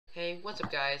Hey, what's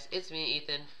up guys? It's me,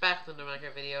 Ethan, back with another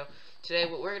Minecraft video. Today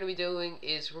what we're going to be doing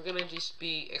is we're going to just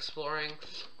be exploring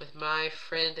with my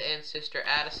friend and sister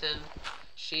Addison.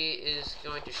 She is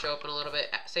going to show up in a little bit.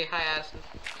 Say hi, Addison.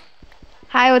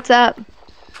 Hi, what's up?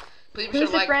 Please be sure Who's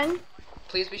to your like. friend?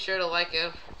 Please be sure to like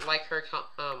her. Please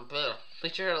be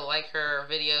sure to like her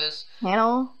videos.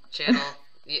 Channel.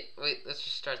 Yeah, wait, let's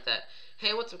just start that.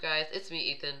 Hey, what's up guys? It's me,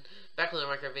 Ethan, back with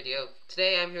another Minecraft video.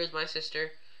 Today I'm here with my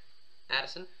sister,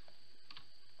 Addison.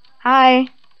 Hi.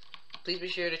 Please be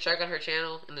sure to check out her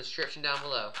channel in the description down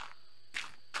below.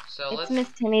 So It's Miss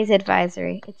Timmy's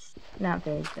advisory. It's not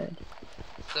very good.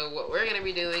 So what we're gonna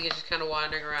be doing is just kind of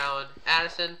wandering around.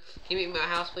 Addison, can you meet me at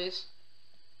my house, please?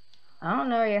 I don't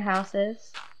know where your house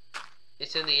is.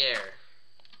 It's in the air.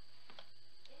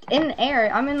 In the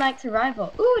air. I'm in like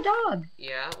survival. Ooh, a dog.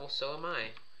 Yeah, well, so am I.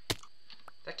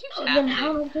 That keeps Then happening. how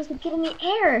am I supposed to get in the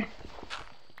air?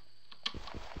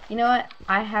 You know what?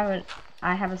 I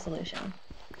have a solution.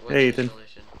 What's Hey, your Ethan.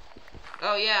 solution?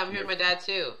 Oh yeah, I'm here with my dad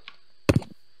too.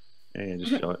 Hey, I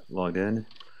just logged in.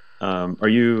 Are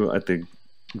you at the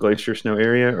Glacier Snow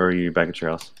area, or are you back at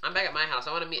your house? I'm back at my house.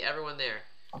 I want to meet everyone there.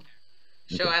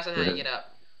 Show Okay, Addison how to get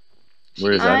up.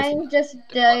 where is Addison? I'm just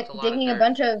collect a lot of digging a dirt.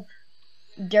 bunch of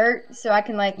dirt so I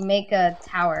can like make a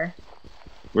tower.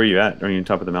 Where are you at? Are you on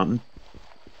top of the mountain?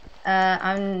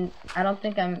 I don't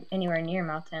think I'm anywhere near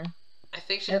mountain. I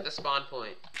think she's at the spawn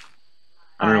point.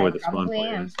 I don't know where the spawn probably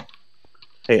point am. is.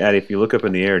 Hey, Addie, if you look up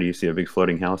in the air, do you see a big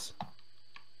floating house?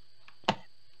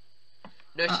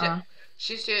 No, Uh-uh.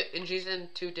 she's in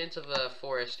too dense of a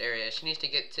forest area. She needs to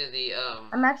get to the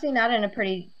I'm actually not in a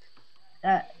pretty.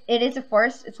 It is a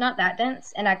forest. It's not that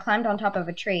dense, and I climbed on top of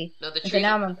a tree. No, the And so trees.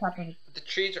 now I'm on top of. The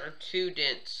trees are too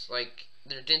dense. Like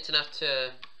they're dense enough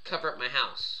to cover up my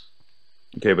house.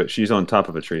 Okay, but she's on top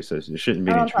of a tree, so there shouldn't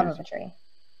be I'm any on top trees. of a tree.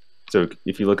 So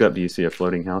if you look up, do you see a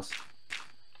floating house?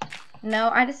 No,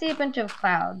 I just see a bunch of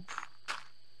clouds.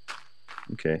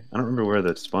 Okay, I don't remember where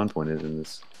the spawn point is in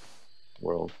this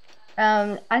world.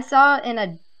 I saw in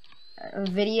a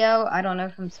video. I don't know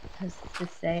if I'm supposed to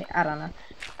say. I don't know.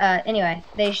 Anyway,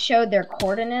 they showed their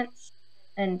coordinates.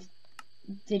 And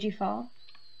did you fall?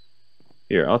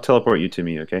 Here, I'll teleport you to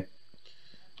me, okay?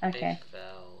 Okay. I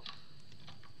fell.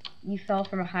 You fell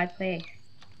from a high place.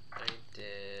 I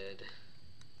did.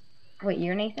 Wait,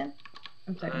 you're Nathan?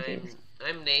 I'm so I'm confused.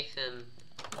 Nathan,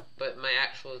 but my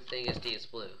actual thing is DS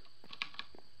Blue.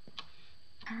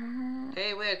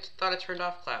 Hey, wait! I thought I turned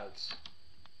off clouds.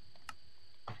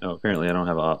 Oh, apparently I don't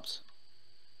have ops.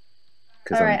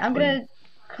 Alright, I'm gonna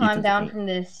climb Ethan's down okay. from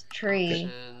this tree.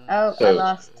 Options. Oh, I So-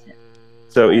 lost.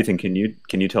 So Ethan, can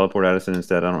you teleport Addison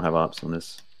instead? I don't have ops on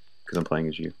this because I'm playing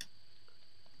as you.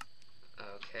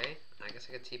 Okay, I guess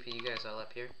I could TP you guys all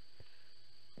up here.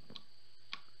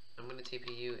 I'm gonna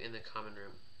TP you in the common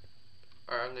room,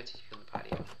 or I'm gonna TP you in the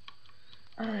patio.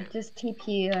 Just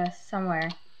TP somewhere.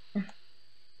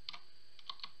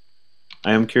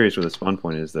 I am curious where the spawn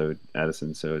point is, though,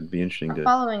 Addison. So it'd be interesting I'm to.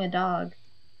 following a dog.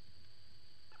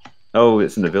 Oh,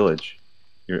 it's in the village.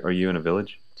 Are you in a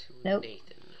village? To Nope.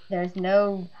 Nathan. There's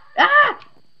no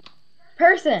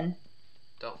person.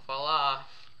 Don't fall off.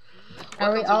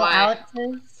 Are we Welcome to all my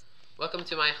Alexes? welcome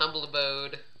to my humble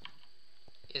abode.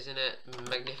 Isn't it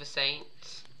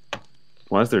magnificent?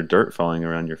 Why is there dirt falling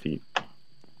around your feet?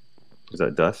 Is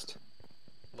that dust?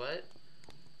 What?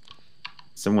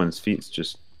 Someone's feet's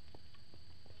just.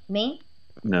 Me?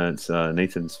 No, it's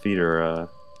Nathan's feet are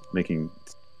making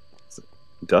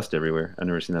dust everywhere. I've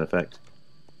never seen that effect.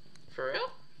 For real?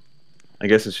 I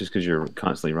guess it's just because you're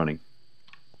constantly running.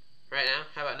 Right now?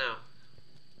 How about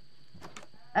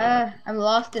now? I'm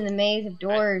lost in the maze of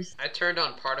doors. I turned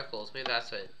on particles. Maybe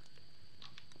that's it.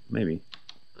 Maybe.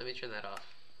 Let me turn that off.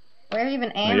 Where even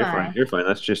No, am you're I? fine. You're fine.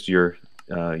 That's just your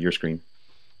screen.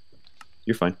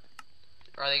 You're fine.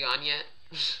 Are they gone yet?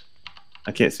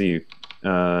 I can't see you.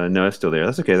 No, it's still there.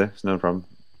 That's okay. That's not a problem.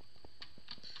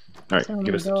 All right, So give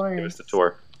many us the doors.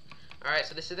 tour. Alright,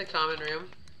 so this is the common room.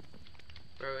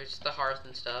 Where it's the hearth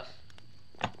and stuff.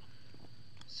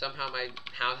 Somehow my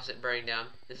house isn't burning down.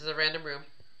 This is a random room.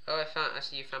 Oh, I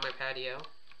see you found my patio.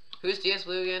 Who's DS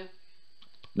Blue again?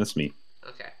 That's me.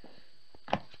 Okay.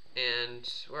 And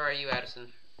where are you,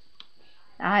 Addison?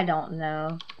 I don't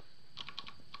know.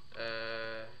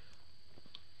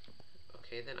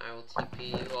 Okay, then I will TP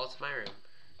you all to my room.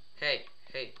 Hey,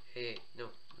 no.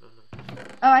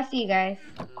 Oh, I see you guys.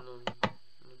 No.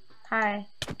 Hi.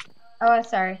 Oh,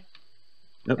 sorry.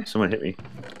 Nope, someone hit me.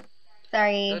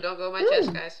 Sorry. No, don't go in my Ooh.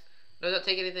 chest, guys. No, don't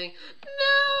take anything.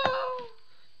 No!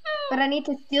 But I need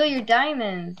to steal your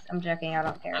diamonds. I'm joking. I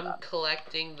don't care I'm about.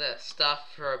 collecting the stuff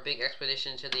for a big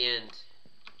expedition to the end.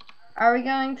 Are we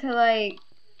going to like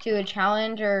do a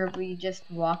challenge, or are we just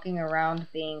walking around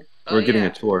being? Oh, We're getting yeah.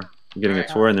 a tour. We're getting a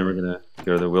Alright. tour, and then we're gonna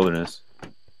go to the wilderness.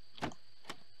 You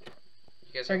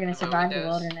guys We're gonna open my survive the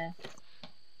windows? wilderness.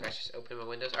 Guys, just open my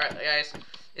windows. Alright, guys.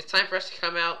 It's time for us to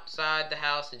come outside the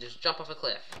house and just jump off a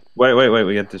cliff. Wait.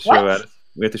 We have to show What? Addison.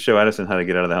 We have to show Addison how to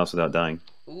get out of the house without dying.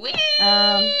 Whee!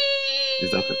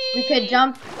 Is that the- We could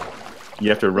jump. You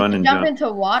have to run and Jump jump. into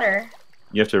water.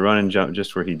 You have to run and jump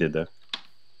just where he did, though.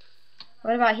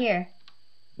 What about here?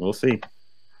 We'll see.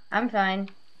 I'm fine.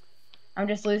 I'm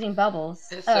just losing bubbles.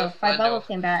 It's so Oh, fun, 5 bubbles though.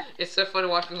 came back. It's so fun to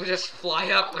watch people just fly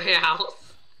up my house.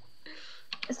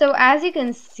 So as you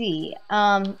can see,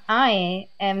 I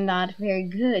am not very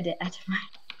good at my.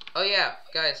 Oh yeah,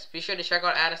 guys, be sure to check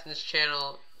out Addison's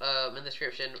channel in the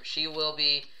description. She will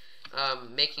be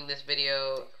making this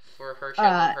video for her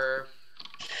channel,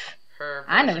 her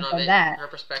I never version of said it, that. her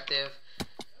perspective.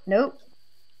 Nope.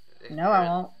 No, I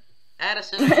won't.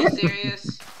 Addison, are you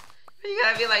serious? You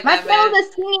gotta be like My that, man. channel's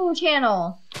a singing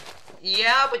channel.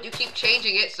 Yeah, but you keep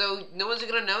changing it, so no one's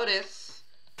gonna notice.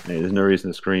 Hey, there's no reason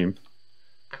to scream.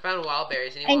 I found wild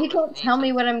berries. And you can't tell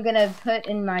me what I'm gonna put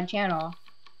in my channel.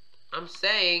 I'm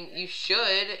saying you should.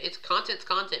 It's content's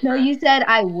content. No, bruh. you said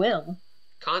I will.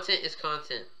 Content is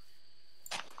content.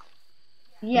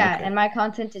 Yeah, Okay. and my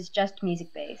content is just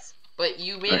music based. But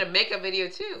you made Right. a makeup video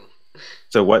too.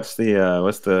 So what's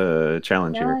the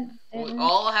challenge here? We're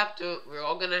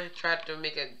all gonna try to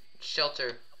make a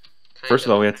shelter. kind First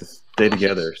of all, we have to stay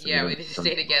together. so Yeah, we don't need to come-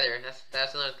 stay together.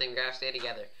 That's another thing. We gotta stay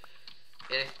together.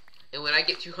 And when I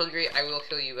get too hungry, I will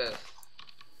kill you both.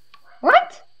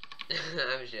 What?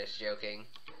 I'm just joking.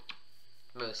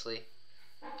 Mostly.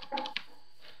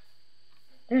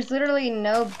 There's literally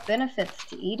no benefits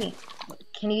to eating.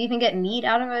 Can you even get meat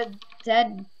out of a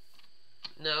dead?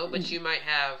 No, but you might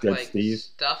have Dead like Steve.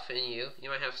 stuff in you. You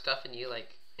might have stuff in you, like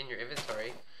in your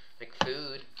inventory, like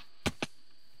food.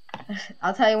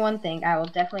 I'll tell you one thing. I will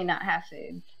definitely not have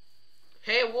food.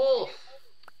 Hey, wolf!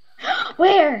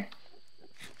 Where?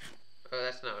 Oh,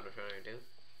 that's not what I'm trying to do.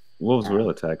 Wolves will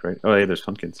attack, right? Oh, hey, there's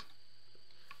pumpkins.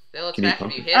 They'll Can you attack if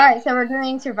you pump hit All 'em. right, so we're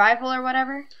doing survival or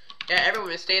whatever. Yeah,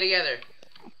 everyone, stay together.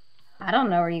 I don't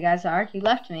know where you guys are. You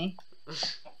left me.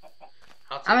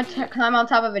 I'll I'm take gonna you. climb on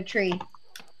top of a tree.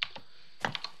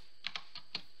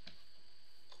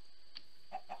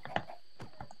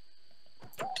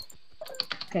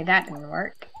 Okay, that didn't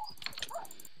work.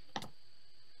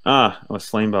 Ah, I was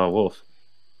slain by a wolf.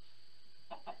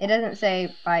 It doesn't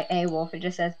say by a wolf. It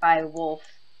just says by a wolf.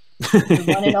 The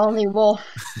one and only wolf.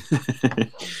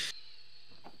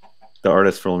 The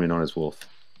artist formerly known as Wolf.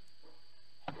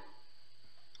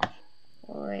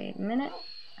 Wait a minute.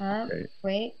 Okay.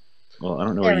 Wait. Well, I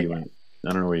don't know There where we you go. went.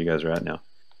 I don't know where you guys are at now. All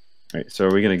right, so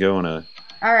are we gonna go on a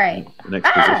All right, next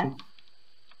Ah! position?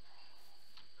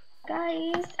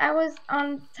 guys. I was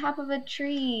on top of a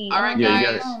tree. All right, Yeah, you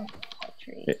guys. On a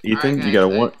tree. Ethan, Alright, you gotta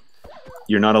guys, want.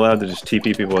 You're not allowed to just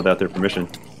TP people without their permission.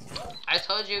 I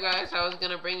told you guys I was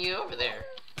gonna bring you over there.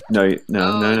 No, Oh,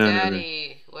 no.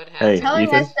 Daddy, what happened? Telling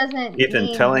Ethan? us doesn't Ethan,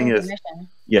 mean telling no is- permission.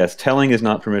 Yes, telling is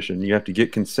not permission. You have to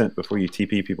get consent before you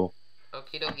TP people.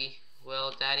 Okie dokie.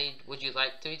 Well, Daddy, would you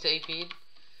like to be TP'd?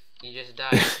 You just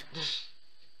died.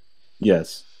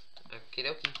 Yes, Okie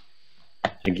dokie.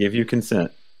 I give you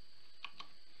consent.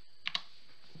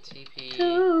 TP.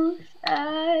 Who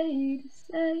I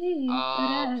say All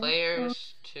that I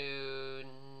players to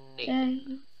Nathan.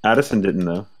 say. Addison didn't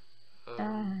though.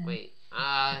 Wait.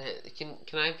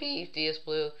 Can I be DS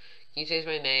Blue? Can you change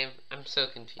my name? I'm so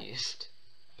confused.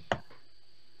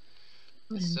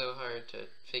 It's so hard to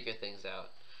figure things out.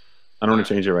 I don't want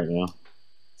to change it right now,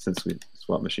 since we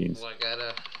swap machines. Well, I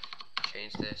gotta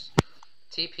change this.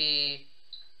 TP.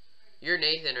 You're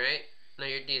Nathan, right? No,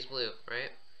 you're DS Blue,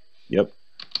 right? Yep,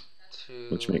 To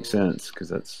which makes sense because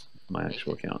that's my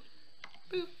actual account.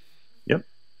 Boop. Yep.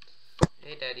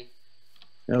 Hey, Daddy.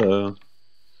 Hello.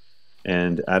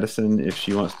 And Addison, if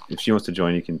she wants to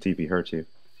join, you can TP her too.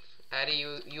 Addie,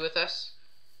 you with us?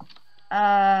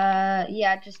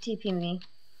 Yeah, just TP me.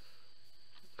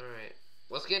 Alright.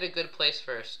 Let's get a good place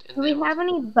first. And Do we then have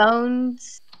any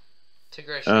bones? to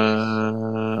groceries.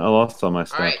 I lost all my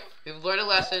stuff. Alright, we've learned a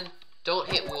lesson. Don't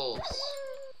hit wolves.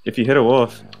 If you hit a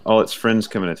wolf, all its friends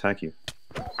come and attack you.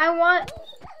 I want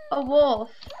a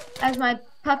wolf as my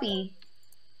puppy.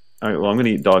 All right, well, I'm gonna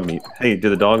eat dog meat. Hey, do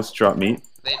the dogs drop meat?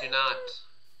 They do not.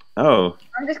 Oh,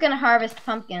 I'm just gonna harvest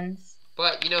pumpkins.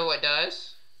 But you know what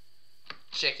does?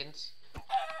 Chickens.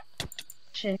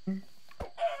 Chicken.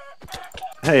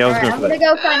 hey, I was Alright, going I'm for gonna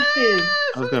that. go find food.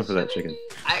 I was going for that chicken.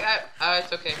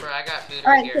 It's okay, bro. I got food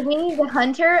right Alright, so here. we need a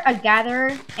hunter, a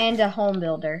gatherer, and a home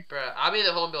builder. Bro, I'll be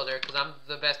the home builder because I'm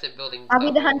the best at building. I'll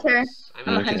be the homes. hunter. I I'm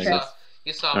mean, a Okay. huntress.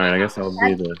 you saw All my right, I house. guess I'll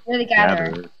be the You're the gatherer.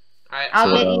 gatherer. Alright, I'll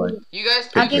So get that I, you. like, you guys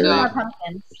I'll do give you more stuff.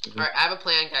 pumpkins. Alright, I have a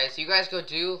plan, guys. You guys go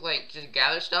do like just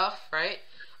gather stuff, right?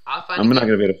 I'll find. I'm not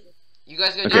gonna be able to. You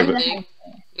guys go Okay, do your but- thing.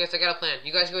 You guys, I got a plan.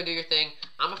 You guys go do your thing.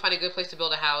 I'm gonna find a good place to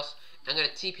build a house. I'm gonna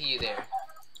TP you there.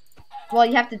 Well,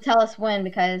 you have to tell us when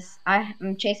because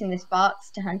I'm chasing this fox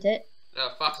to hunt it. No,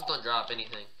 foxes don't drop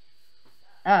anything.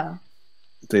 Oh.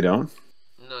 They don't.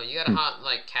 No, you gotta hunt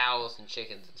like cows and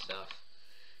chickens and stuff.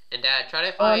 And Dad, try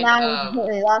to Well, find now I'm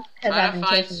completely lost because try I've to been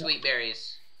find chasing it. sweet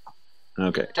berries.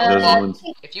 Okay. Don't Those are walk- the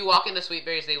ones. If you walk into sweet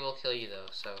berries, they will kill you though.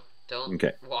 So don't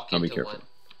Okay, walk I'll be into careful. one.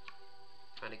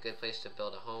 Find a good place to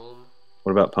build a home.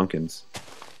 What about pumpkins? Does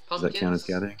Pumpkins. that count as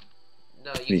gathering?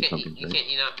 No, Eat you can't pumpkins, eat. You right?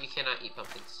 can't. You cannot eat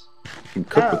pumpkins. You can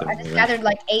cook Oh, with them. I just right? gathered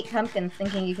like 8 pumpkins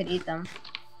thinking you could eat them.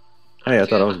 Hey, I Aren't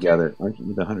thought you I a was hunter? gathered. Aren't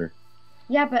you the hunter?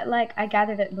 Yeah, but like I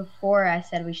gathered it before I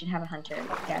said we should have a hunter.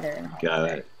 Gather and a home Got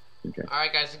builder. it. Okay. All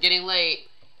right, guys, it's getting late.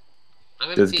 I'm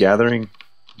gonna Does see-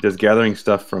 gathering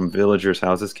stuff from villagers'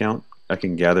 houses count? I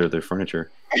can gather their furniture.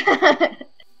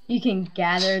 You can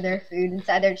gather their food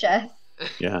inside their chest.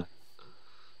 Yeah.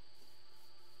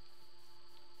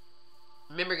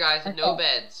 Remember, guys, no Okay.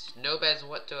 beds. No beds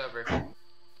whatsoever.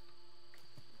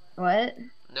 What?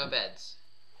 No beds.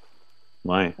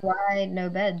 Why? Why no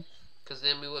beds? Because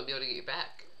then we wouldn't be able to get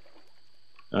back.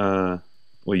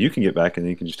 Well, you can get back and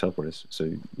then you can just teleport us.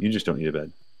 So you just don't need a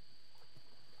bed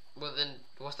Well, then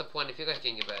what's the point if you guys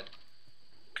can't get bed?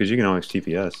 because you can always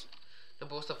TPS. No,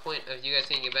 but what's the point of you guys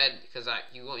getting get bed? Because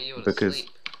you won't be able to Because- sleep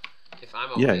if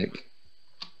I'm yeah, awake.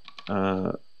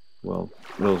 Well,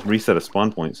 it'll reset a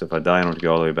spawn point. So if I die, I don't have to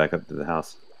go all the way back up to the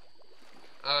house.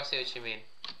 Oh, I see what you mean.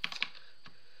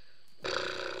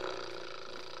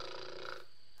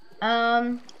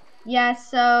 Yeah,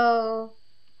 so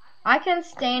I can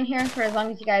stay in here for as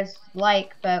long as you guys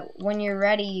like, but when you're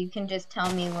ready, you can just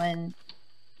tell me when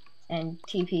and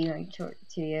TP me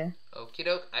to you. Okie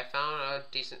doke, I found a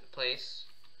decent place.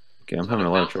 Okay, I'm It's having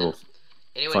on a a lot of mountain. trouble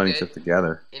Anyone finding good? stuff to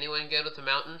gather. Anyone good with the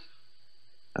mountain?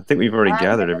 I think we've already I'm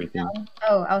gathered gonna everything. drown.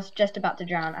 Oh, I was just about to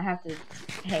drown. I have to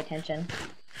pay attention.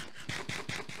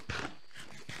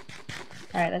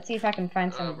 Alright, let's see if I can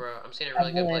find Oh, some bro, I'm seeing a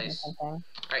really good village or place. something.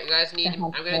 Alright, you guys need.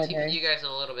 help I'm gonna TP villagers. you guys in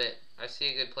a little bit. I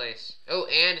see a good place. Oh,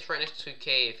 and it's right next to a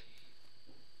cave.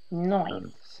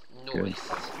 Nice. Good. Nice.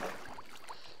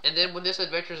 And then when this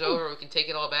adventure's over, we can take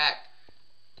it all back.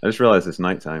 I just realized it's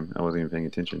nighttime. I wasn't even paying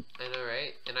attention. I know,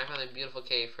 right? And I found a beautiful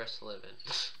cave for us to live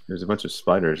in. There's a bunch of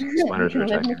spiders. Spiders are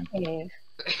Live in attacking. a cave.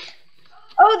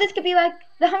 Oh, this could be like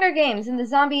the Hunger Games, and the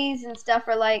zombies and stuff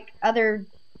are like other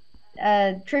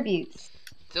tributes.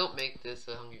 Don't make this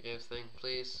a Hunger Games thing,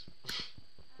 please.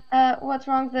 What's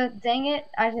wrong with the? Dang it!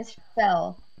 I just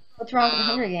fell. What's wrong with the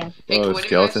Hunger Games? Hey, Oh, can one of you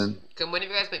skeleton. guys, can one of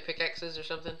you guys make pickaxes or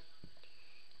something?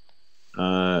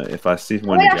 If I see Oh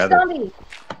one my to gosh, gather, zombies!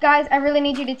 Guys, I really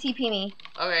need you to TP me.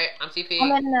 Okay, I'm TP.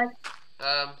 I'm in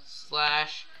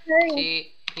Slash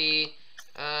hurry. TP.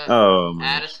 oh my,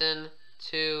 Addison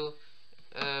to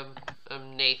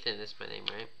Nathan. That's my name,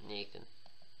 right? Nathan.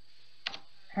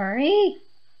 Hurry.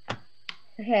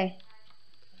 Okay.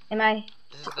 Am I?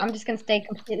 This is the, I'm just gonna stay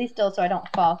completely still so I don't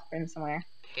fall from somewhere.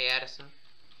 Hey, Addison.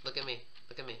 Look at me.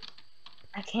 Look at me.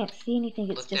 I can't see anything.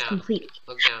 It's Look just down. complete.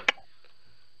 Look down.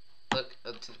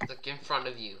 Look in front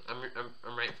of you. I'm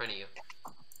right in front of you.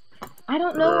 I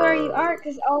don't know where you are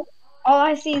because all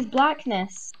I see is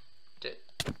blackness. D-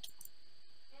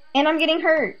 And I'm getting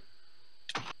hurt.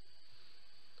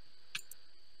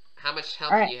 How much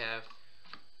health Alright. do you have?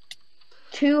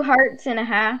 2 hearts and a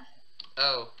half.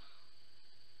 Oh.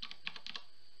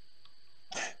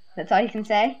 That's all you can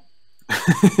say? I'm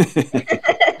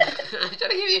trying to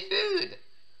give you food.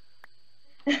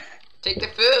 Take the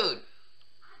food.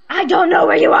 I don't know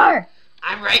where you are!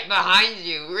 I'm right behind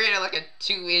you. We're in like a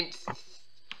 2-inch.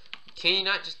 Can you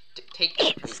not just take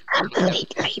the food?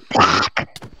 Completely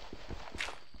black.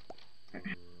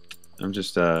 I'm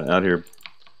just out here.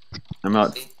 I'm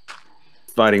out See?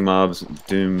 fighting mobs,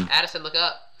 Doom, Addison, look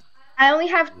up. I only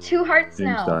have 2 hearts Doom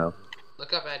now. style.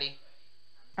 Look up, Eddie.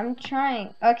 I'm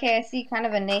trying. Okay, I see kind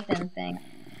of a Nathan thing.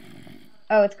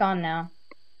 Oh, it's gone now.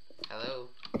 Hello.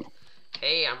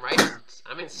 Hey,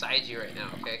 I'm inside you right now,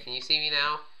 okay? Can you see me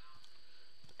now?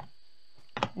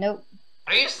 Nope.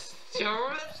 Are you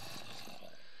serious?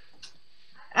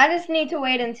 I just need to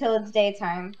wait until it's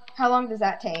daytime. How long does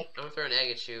that take? I'm gonna throw an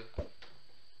egg at you.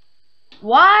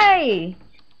 Why?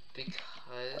 Because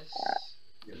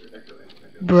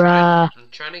Bruh. I'm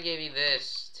trying to give you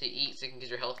this to eat so you can get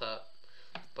your health up.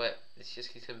 but it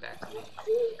just keeps coming back to me.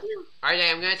 Alright,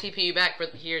 I'm gonna TP you back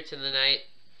here to the night.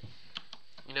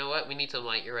 You know what? We need some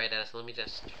light. You're right, Addison. Let me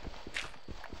just...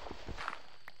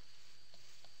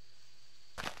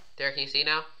 There, can you see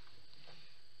now?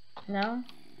 No.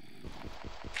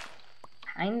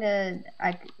 Kinda.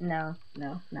 No,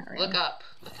 not really. Look up.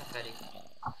 Look up, Eddie.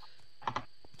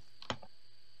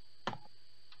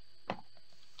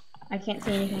 I can't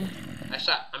see anything.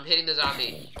 I'm hitting the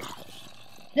zombie.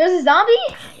 There's a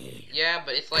zombie? Yeah,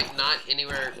 but it's like not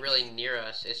anywhere really near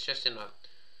us. It's just in a...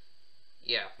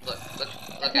 Yeah, look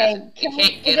Okay, at it. It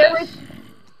can't get us.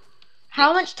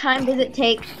 How much time does it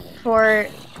take for...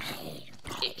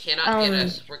 It cannot get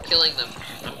us. We're killing them.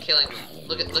 I'm killing them.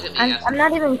 Look at me, guys. I'm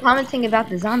not even commenting about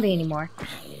the zombie anymore.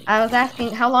 I was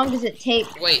asking, how long does it take?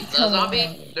 Wait, the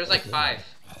zombie? There's like 5.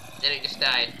 And it just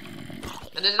died.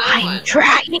 And there's another one. I'm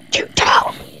trying to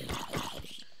tell.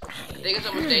 I think it's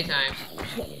almost daytime.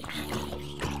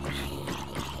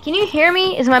 Can you hear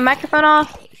me? Is my microphone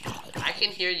off? I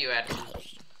can hear you, Addison.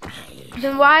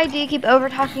 Then why do you keep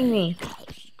over-talking me?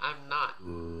 I'm not.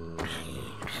 Am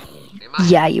I?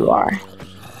 Yeah, you are.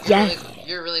 Yes.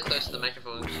 You're really close to the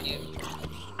microphone. Can you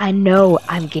I know.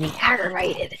 I'm getting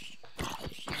aggravated.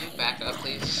 back up,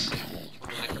 please?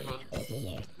 From the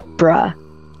microphone. Bruh.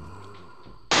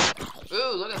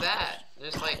 Ooh, look at that.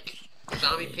 There's like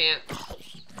zombie pants.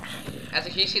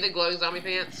 Can you see the glowing zombie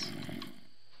pants?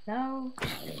 No.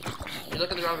 You're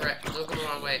looking the wrong way. Looking the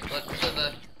wrong way.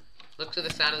 Look to the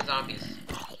sound of the zombies.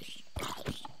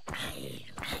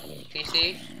 Can you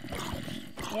see?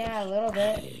 Yeah, a little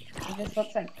bit. It just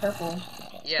looks like purple.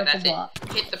 Yeah, Purple that's block.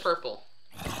 it. Hit the purple.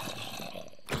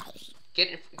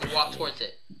 Walk towards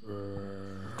it.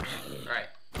 Alright.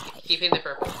 Keep hitting the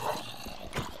purple.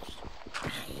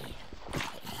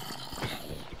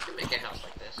 You can make a house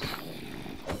like this.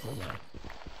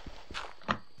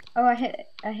 Oh, I hit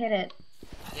it.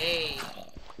 Yay.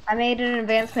 I made an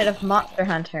advancement of Monster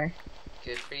Hunter.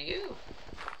 Good for you.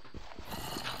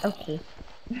 Okay.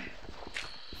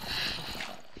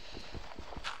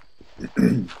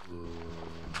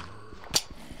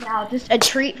 Now, just a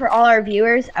treat for all our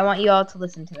viewers. I want you all to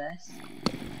listen to this.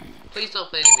 Please don't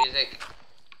play any music.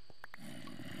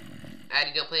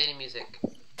 Addy, don't play any music.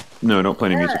 No, don't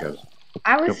play any music, guys.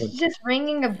 I was just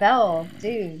ringing a bell,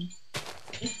 dude.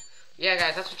 Yeah,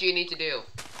 guys, that's what you need to do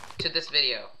to this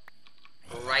video.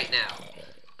 Right now.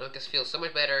 Make us feel so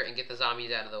much better and get the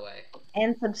zombies out of the way.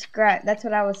 And subscribe. That's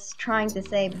what I was trying to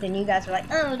say, but then you guys were like,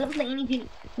 oh, don't play any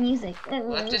music. Well,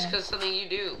 that's just because something you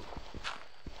do.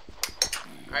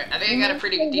 Alright, I think I got a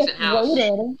pretty decent house.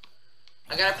 Loaded.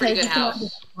 I got a pretty good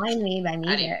house. Find me by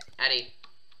music. Addy,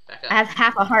 back up. I have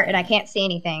half a heart and I can't see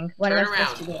anything. What am I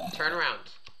supposed to do? Turn around.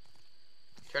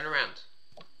 Turn around.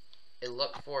 And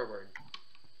look forward.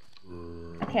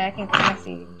 Okay, I can kind of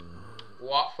see.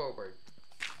 Walk forward.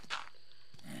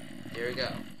 Here we go.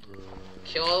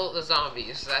 Kill the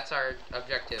zombies. That's our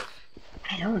objective.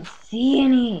 I don't see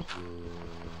any.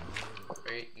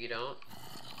 Right? You don't?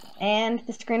 And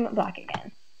the screen went black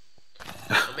again.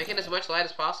 I'm making as much light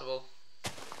as possible.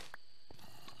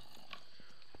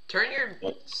 Turn your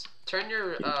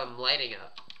lighting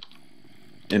up.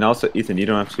 And also, Ethan, you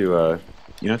don't have to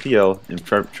yell and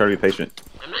try to be patient.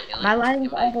 I'm not yelling. My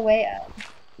lighting's all the way up.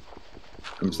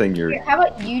 I'm saying you're. Here, how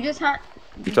about you just hunt?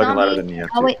 You're talking louder than you have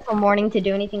to. I'll wait till morning to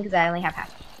do anything because I only have half.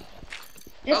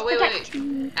 Just oh wait, protect wait,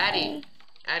 me. Addy,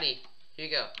 here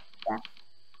you go. Yeah.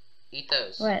 Eat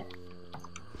those. What?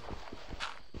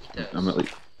 Eat those. I'm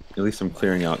at least I'm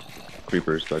clearing out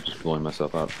creepers by just blowing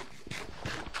myself up.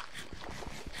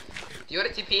 Do you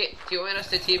want to TP? Do you want us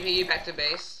to TP you back to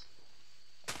base?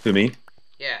 Who, me?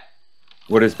 Yeah.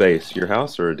 What is base? Your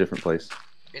house or a different place?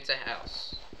 It's a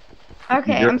house.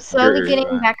 Okay, I'm slowly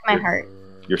getting back my heart.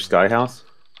 Your sky house?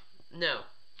 No.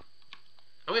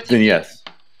 I'm gonna TP. Then yes.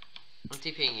 I'm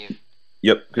TPing you.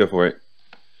 Yep, go for it.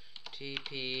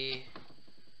 TP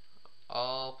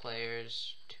all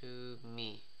players to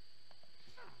me.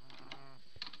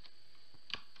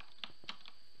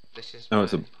 This is. Oh,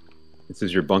 this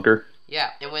is your bunker?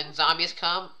 Yeah, and when zombies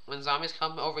come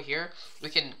over here, we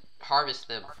can harvest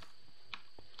them.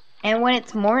 And when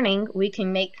it's morning, we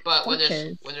can make But when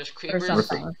torches there's or creepers,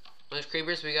 something.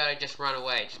 we gotta just run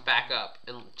away, just back up,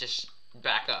 and just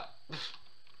back up.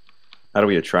 How do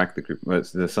we attract the creep? Well,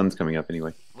 the sun's coming up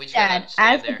anyway. We just Dad, gotta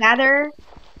stand as the gatherer,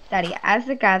 Daddy, as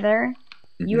the gatherer,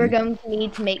 you are going to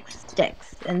need to make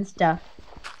sticks and stuff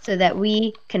so that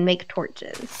we can make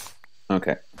torches.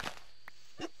 Okay.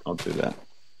 I'll do that.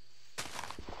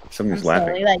 Something's I'm laughing.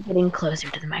 slowly, like, getting closer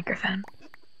to the microphone.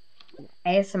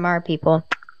 ASMR people.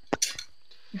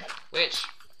 Which?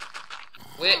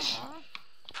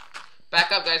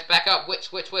 Back up, guys. Back up.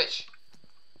 Witch.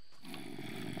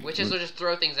 Witches will just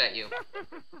throw things at you.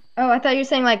 Oh, I thought you were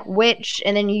saying like witch,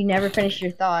 and then you never finished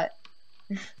your thought.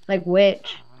 Like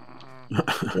witch.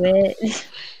 Witch.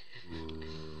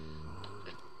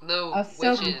 No, I was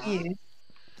so witches. confused.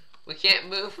 We can't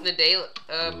move from the day.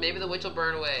 Maybe the witch will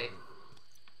burn away.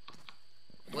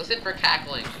 Listen for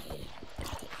cackling.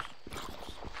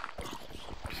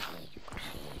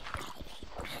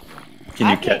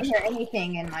 I can't hear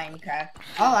anything in Minecraft.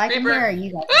 All I can Creeper. hear are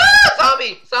you guys. Ah!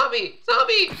 Zombie!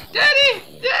 Daddy!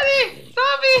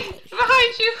 Zombie!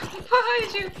 Behind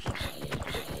you!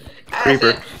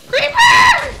 Creeper. Acid.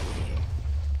 Creeper!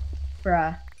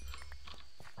 Bruh.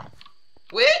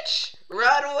 Witch!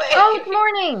 Run away! Oh, good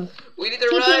morning! We need to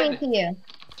TP run! me to you.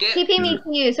 Get, TP me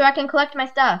to you so I can collect my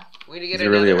stuff. we need to get Is it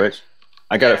really a another- witch?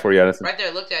 I got it for you, Addison. Right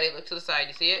there, look, Daddy. Look to the side.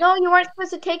 You see it? No, you weren't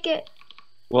supposed to take it.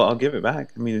 Well, I'll give it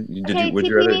back. I mean, Okay, would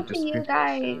you TP rather me to just... you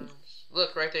guys.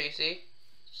 Look, right there, you see?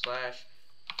 /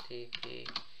 TP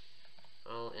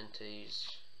all into these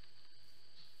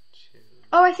two.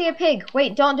 Oh, I see a pig.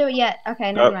 Wait, don't do it yet.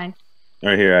 Okay, never Oh. mind. All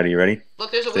right, here, Addy, you ready?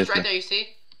 Look, there's a witch Stay right there, you see?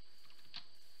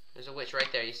 There's a witch right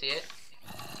there, you see it?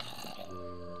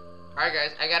 Alright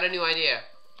guys, I got a new idea.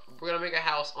 We're gonna make a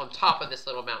house on top of this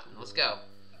little mountain. Let's go.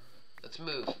 Let's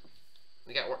move.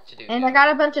 We got work to do. And I got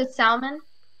a bunch of salmon.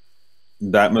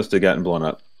 That must have gotten blown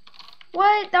up.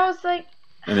 What? That was like...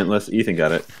 And unless Ethan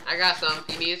got it. I got some.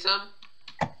 You need some?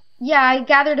 Yeah, I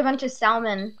gathered a bunch of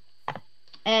salmon.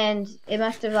 And it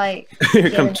must have like...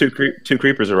 Here come two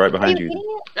creepers are right Are behind you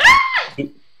you. eating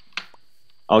it?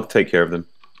 I'll take care of them.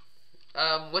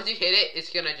 Once you hit it,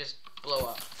 it's gonna just blow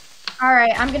up.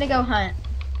 Alright, I'm gonna go hunt.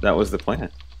 That was the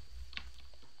plan.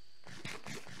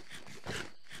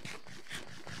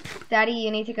 Daddy,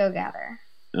 you need to go gather.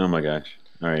 Oh my gosh.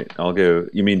 All right, I'll go.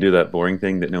 You mean do that boring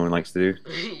thing that no one likes to do?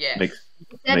 Yeah. Make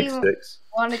Daddy sticks.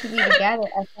 wanted to be the gather.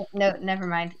 I think, no, never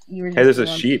mind. You were just Hey, there's a the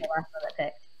one sheep. before I saw that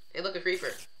pic. Hey, look, a creeper.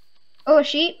 Oh, a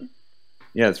sheep?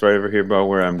 Yeah, it's right over here by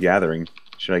where I'm gathering.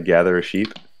 Should I gather a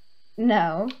sheep?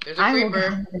 No. There's a I will creeper.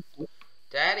 gather the sheep.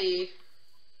 Daddy.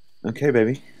 Okay,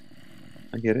 baby.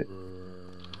 I get it.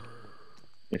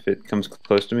 If it comes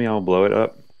close to me, I'll blow it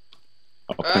up.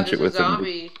 I'll punch There's it with a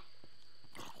zombie.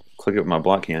 click it with my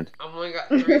block hand. I've only got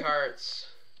 3 hearts.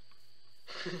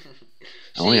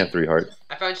 I only have Sheep. 3 hearts.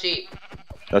 I found sheep.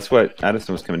 That's what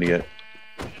Addison was coming to get.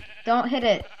 Don't hit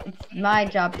it. It's my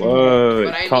job to hit Whoa!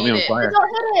 But I It caught me need on it. it. fire.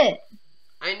 Don't hit it!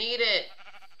 I need it.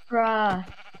 Bruh.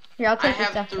 Here, I'll I take your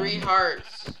have stuff. 3 then.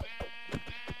 hearts.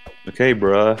 Okay,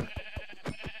 bruh.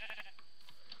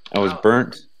 I was Wow.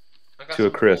 burnt. I got To a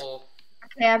some crisp. coal.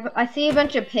 Okay, I see a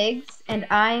bunch of pigs, and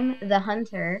I'm the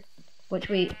hunter, which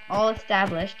we all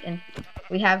established, and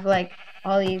we have like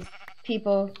all these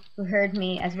people who heard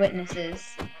me as witnesses.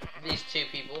 These 2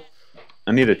 people.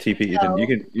 I need a TP. Ethan. No. You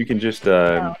can just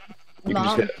No. you can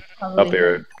just Mom hit probably up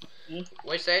arrow. heard me.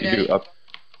 What you say, You Daddy? do up.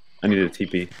 I need a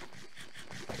TP.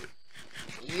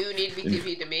 You need to be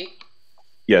TP to me?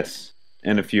 Yes.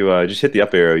 And if you just hit the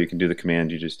up arrow, you can do the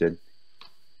command you just did.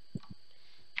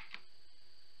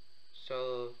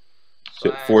 So...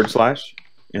 So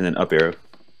 / and then up arrow.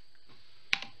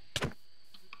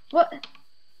 What?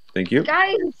 Thank you.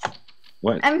 Guys,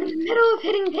 What? I'm in the middle of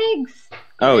hitting pigs.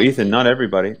 Oh, Ethan, not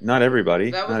everybody. Not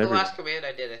everybody. That was not the everybody. last command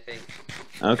I did, I think.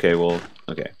 Okay, well,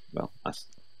 okay. Well,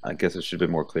 I guess it should have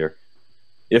been more clear.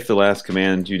 If the last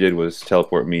command you did was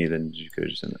teleport me, then you could have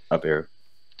just done the up arrow.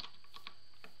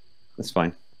 That's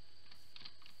fine.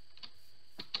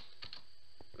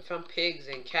 I found pigs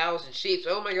and cows and sheep.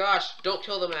 Oh my gosh, don't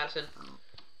kill them, Addison.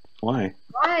 Why?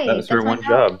 Why? That was her That's my one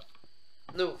job.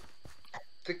 No,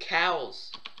 the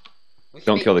cows. We can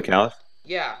Don't make- kill the cows.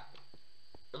 Yeah.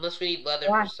 Unless we need leather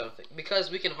Why? or something.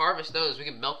 Because we can harvest those, we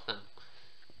can milk them.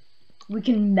 We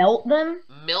can melt them?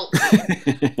 Milk.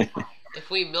 If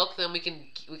we milk them, we can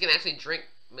actually drink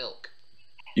milk.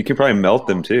 You could probably melt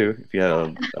them too if you had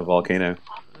a volcano.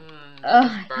 They'll Oh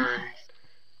just burn.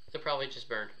 They'll probably just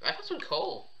burn. I found some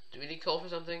coal. Do we need coal for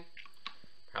something?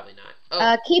 Probably not.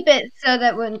 Oh, Keep it so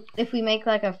that if we make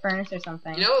like a furnace or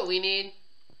something. you know what we need?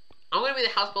 I'm gonna be the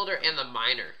house builder and the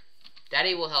miner.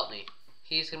 Daddy will help me.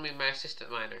 He's gonna be my assistant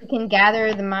miner. We can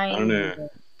gather the mine. I don't know.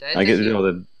 Daddy, I get to that's do all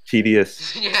the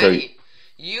tedious. you. Yeah, So,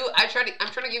 I'm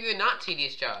trying to give you a not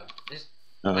tedious job. Is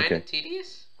oh, mining okay.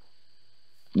 tedious?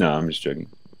 No, I'm just joking.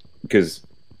 Because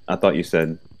I thought you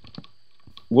said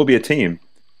we'll be a team.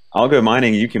 I'll go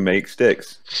mining. You can make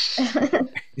sticks.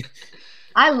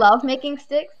 I love making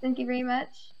sticks. Thank you very much.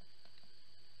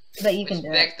 But you can Which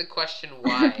do begs it. the question,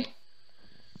 why?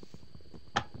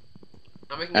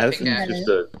 I'm making a Addison's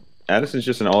pickaxe. Addison's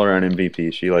just an all-around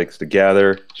MVP. She likes to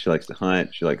gather. She likes to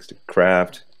hunt. She likes to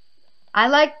craft. I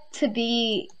like to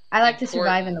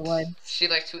survive in the Important. woods. She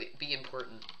likes to be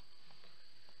important.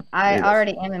 I Maybe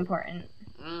already am important.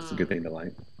 It's a good thing to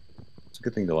like. It's a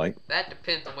good thing to like. That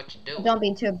depends on what you do. Don't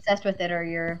be too obsessed with it or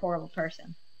you're a horrible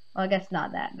person. Well, I guess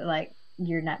not that, but like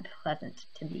you're not pleasant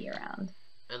to be around.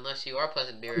 Unless you are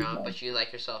pleasant to be around, Okay. but you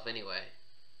like yourself anyway.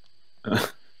 Okay.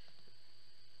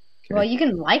 Well, you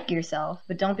can like yourself,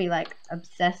 but don't be like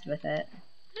obsessed with it.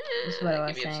 That's what I They was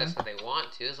can be saying. obsessed if they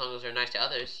want to, as long as they're nice to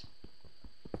others.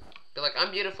 Be like,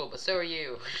 I'm beautiful, but so are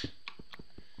you.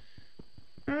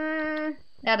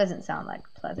 That doesn't sound like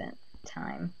a pleasant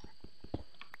time.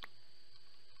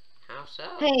 How so?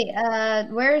 Hey,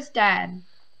 where's Dad?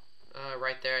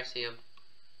 Right there, I see him.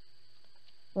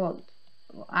 Well,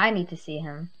 I need to see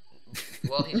him.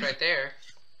 Well, he's right there.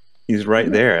 He's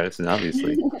right there, Addison.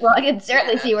 Obviously. Well, I can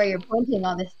certainly Yeah. see where you're pointing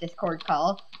on this Discord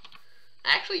call.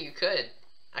 Actually, you could.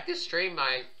 I could stream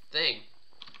my thing.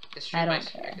 I could stream I my. don't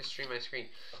care. I could stream my screen.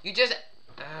 You just.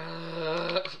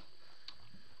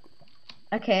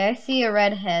 Okay, I see a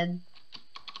redhead.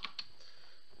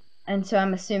 And so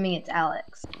I'm assuming it's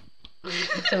Alex.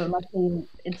 So it must be,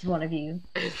 it's one of you.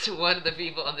 It's one of the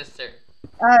people on this server.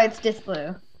 Oh, it's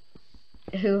Disblue.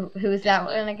 Who's that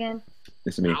Disblue. one again?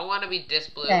 It's me. I want to be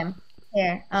Disblue. Okay.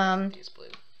 Here,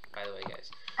 Disblue. By the way,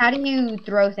 guys. how do you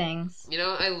throw things? You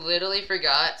know, I literally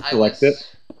forgot. Select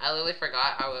it. I literally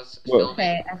forgot I was Whoa. filming.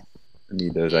 Okay, I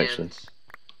need those and actually.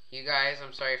 You guys,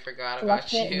 I'm sorry I forgot about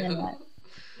Select it you. and then what?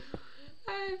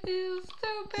 I feel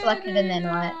so bad. Select it and then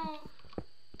what? now.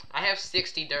 I have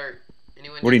 60 dirt.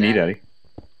 Anyone What do you need, that? Addie?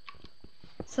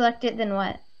 select it, then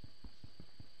what?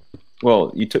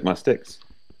 Well, you took my sticks.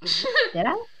 Did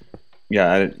I?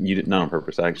 Yeah, you did not on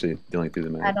purpose. I actually only threw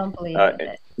them I out. don't believe Uh,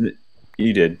 it.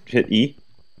 You did. Hit E.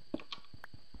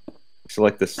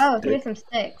 Select this. Oh, here's some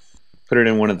sticks. Put it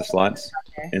in one of the slots,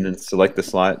 Okay. and then select the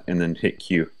slot, and then hit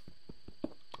Q.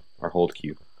 Or hold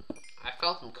Q. I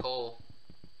felt some coal.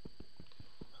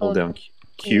 Hold down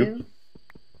Q.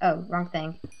 Oh, wrong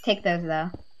thing. Take those though.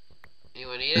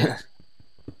 Anyone need it?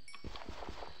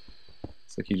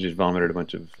 It's like you just vomited a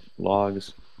bunch of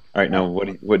logs. All right, now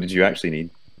what did you actually need?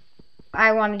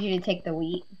 I wanted you to take the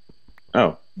wheat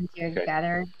Oh, since you're Okay. a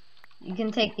gatherer. You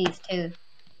can take these too.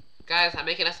 Guys, I'm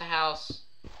making us a house.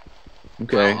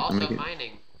 okay. While also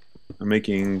mining. I'm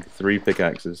making 3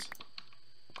 pickaxes.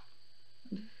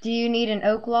 Do you need an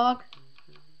oak log?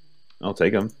 I'll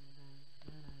take them.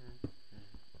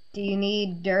 Do you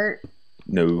need dirt?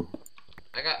 No.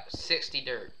 I got 60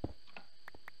 dirt.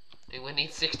 Anyone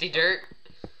need 60 dirt?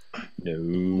 No.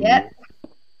 Yep.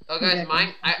 Oh, guys, Okay.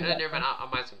 mine. Never mind. I'll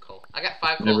mine some coal. I got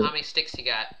 5 coal. Never- How many sticks you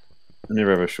got? I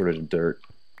never have a shortage of dirt.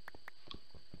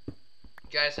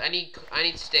 Guys, I need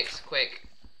sticks quick.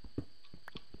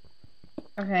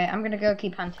 Okay, I'm gonna go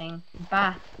keep hunting.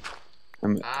 Bye.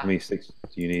 How many sticks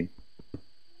do you need?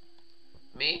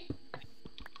 Me?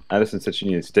 Addison said she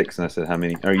needed sticks, and I said how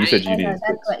many? Or you said you I know, needed that's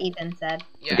sticks. what Ethan said.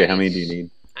 Yeah. Okay, I how need many do you need?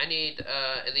 I need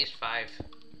at least 5.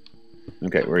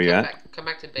 Okay, where are you at? Come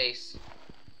back to base.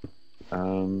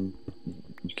 You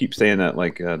keep saying that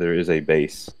like there is a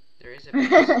base. There is a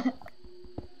base.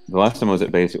 The last time I was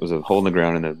at base, it was a hole in the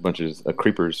ground and a bunch of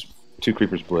creepers. 2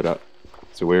 creepers blew it up.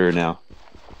 So where are now?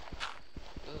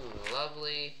 Ooh,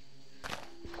 lovely.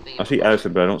 I see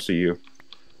Addison, but I don't see you.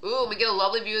 Ooh, we get a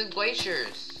lovely view of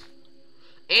glaciers.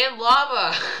 And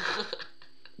lava!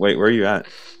 Wait, where are you at?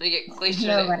 We get glaciers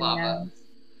and Nobody lava.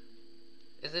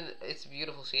 knows. It's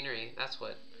beautiful scenery, that's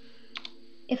what.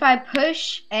 If I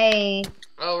push a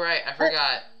Oh, right, I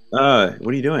forgot.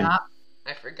 What are you doing? Stop.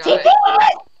 I forgot. TP!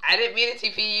 I didn't mean to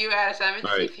TP you, Addison. I meant to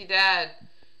Alright. TP Dad.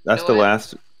 That's You the know what?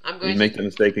 last. I'm You going make to. the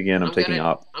mistake again. I'm taking gonna,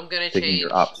 op. I'm gonna taking change.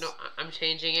 your ops. No, I'm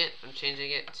changing it. I'm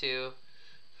changing it to.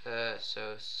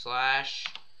 So slash.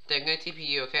 Then I'm gonna TP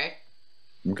you, okay?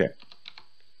 Okay.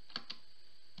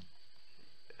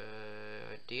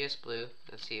 DS Blue.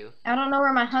 That's you. I don't know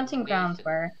where my hunting grounds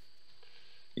were.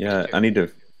 Yeah, I need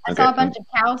to. I Okay. saw a bunch of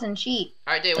cows and sheep.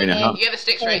 All right, Dave. Wait, Wait, now- you have the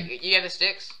sticks, right? You have the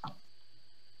sticks.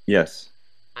 Yes.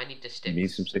 I need the You sticks. need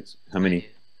some sticks. How I many? do.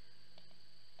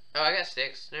 Oh, I got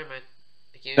sticks. Never mind.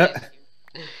 Give Ah.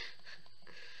 me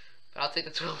but I'll take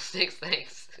the 12 sticks,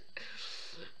 thanks.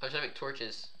 I'm trying to make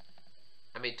torches.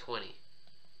 I made 20.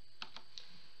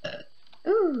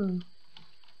 Ooh.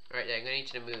 Alright, yeah, I'm gonna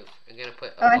need you to move. I'm gonna put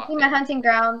a Oh, I block see my there. hunting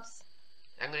grounds.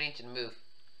 I'm gonna need you to move.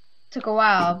 Took a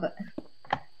while,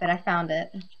 but I found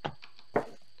it.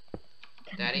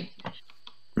 Daddy?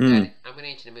 Mm, Daddy, I'm gonna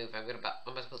need you to move. I'm about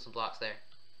to put some blocks there.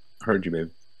 heard you,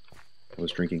 babe. I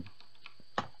was drinking.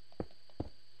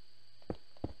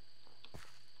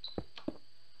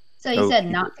 So you Oh, said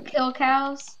keep not to kill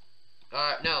cows?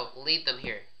 No, lead them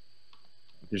here.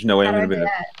 There's no way How I'm do I gonna be do able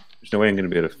to. that? There's no way I'm gonna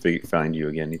be able to find you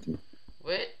again, Ethan.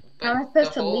 What? How am I But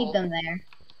supposed to lead them there?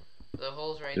 The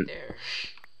hole's right there.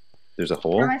 There's a How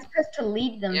hole. am I supposed to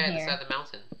lead them Yeah, here? inside the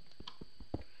mountain.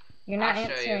 You're not I'll show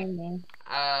you. answering me.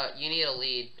 You need a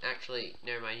lead. Actually,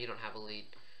 never mind. You don't have a lead.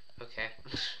 Okay.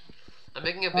 I'm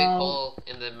making a big Well, hole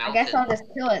in the mountain. I guess I'll just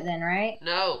kill it then, right?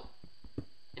 No.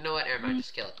 You know what? Never mind.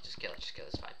 Just kill it. Just kill it. Just kill it.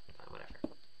 It's fine. Fine.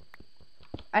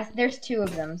 Whatever. There's 2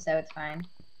 of them, so it's fine.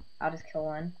 I'll just kill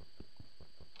one.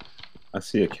 I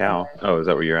see a cow. Oh, is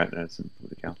that where you're at? That's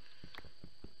the cow.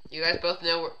 You guys both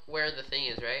know where the thing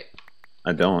is, right?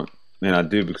 I don't. Man, I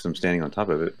do because I'm standing on top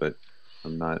of it, but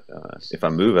I'm not. If I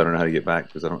move, I don't know how to get back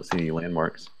because I don't see any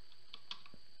landmarks.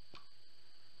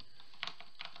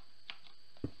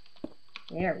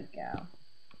 There we go.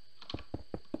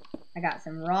 I got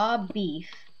some raw beef.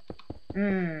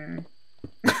 Mmm.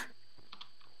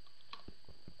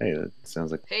 Hey, that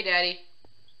sounds like Hey, Daddy.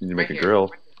 you need to Right make a here.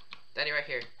 grill. Daddy, right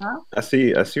here. I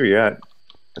see where you're at.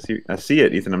 I see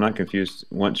it, Ethan. I'm not confused.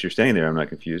 Once you're standing there, I'm not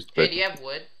confused. Hey, But do you have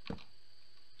wood? Do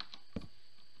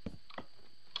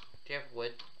you have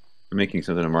wood? I'm making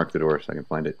something to mark the door so I can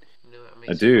find it. No,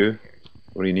 I do.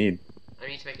 What do you need? I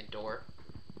need to make a door.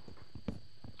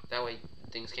 That way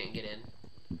things can't get in.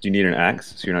 Do you need an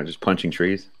axe so you're not just punching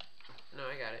trees? No,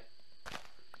 I got it.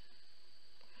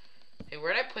 Hey,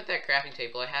 where'd I put that crafting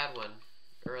table? I had one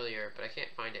earlier, but I can't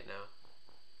find it now.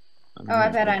 Oh, I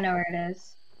bet I know where it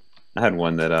is. I had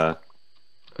one that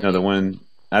no, the one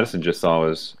Addison just saw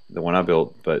was the one I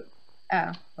built, but Oh.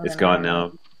 Well, it's then gone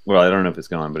now. Well, I don't know if it's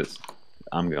gone, but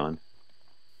I'm gone.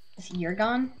 You're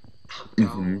gone?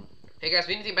 Mhm. Hey guys,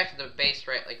 we need to get back to the base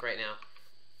right now.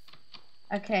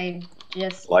 Okay,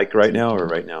 just... Like right now or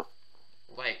right now?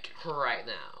 Like right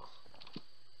now.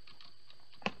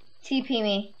 TP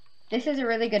me. This is a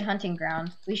really good hunting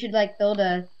ground. We should, like, build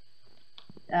a...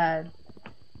 fence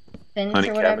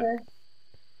Hunting or whatever.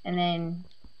 And then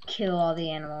kill all the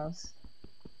animals.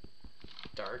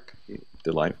 Dark.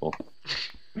 Delightful.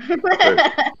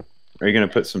 Are you gonna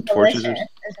put some torches? Delicious,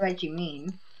 is what you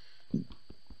mean.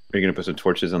 Are you gonna put some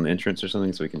torches on the entrance or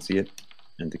something so we can see it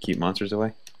and to keep monsters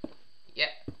away? Yep.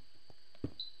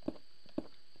 I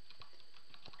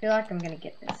feel like I'm gonna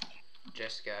get this.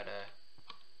 Just gotta.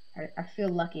 I feel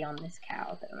lucky on this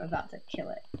cow that I'm about to kill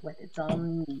it with its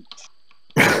own meat.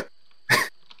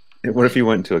 What if you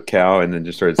went to a cow and then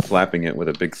just started slapping it with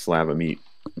a big slab of meat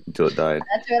until it died?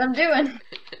 That's what I'm doing.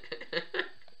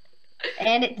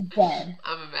 And it's dead.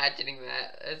 I'm imagining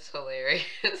that. It's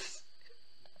hilarious.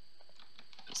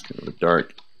 It's kind of a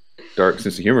dark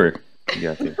sense of humor. You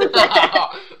got to.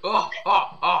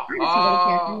 Artist made a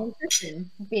character named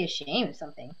Christian. It'd be a shame if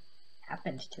something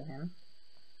happened to him.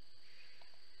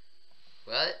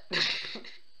 What?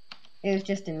 It was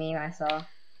just a meme I saw.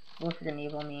 Wilfred and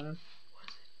Evil meme. Was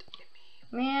it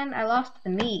me? Man, I lost the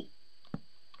meat.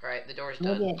 Alright, the door's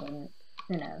Maybe I done. didn't.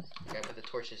 Who knows? Gotta put the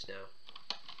torches now.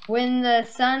 When the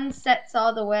sun sets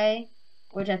all the way,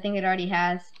 which I think it already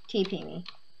has, TP me.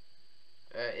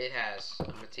 It has. I'm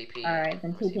a TP. Alright,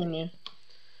 then TP me.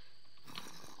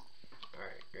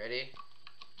 Alright, ready?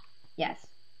 Yes.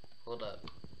 Hold up.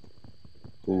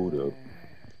 Hold up.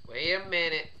 Wait a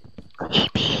minute.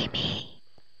 TP me.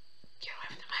 Get away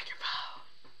from the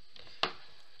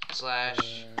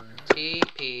microphone. /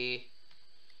 TP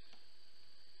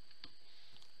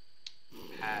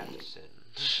Addison.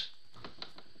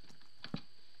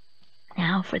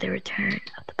 Now for the return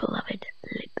of the beloved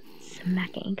lip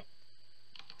smacking.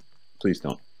 Please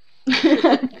don't.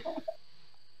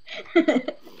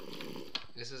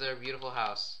 This is our beautiful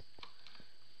house.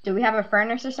 Do we have a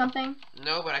furnace or something?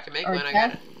 No, but I can make Or one.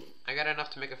 I got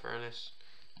enough to make a furnace.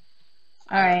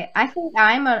 Alright, I think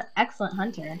I'm an excellent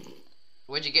hunter.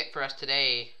 What'd you get for us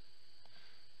today,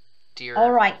 dear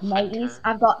Alright, hunter? mateys,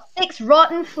 I've got 6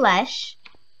 rotten flesh,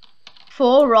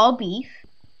 4 raw beef,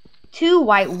 2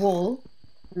 white wool,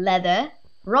 leather,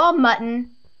 raw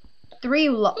mutton, 3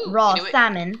 raw you know what?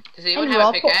 salmon, Does anyone and have raw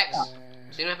a pickaxe? pork.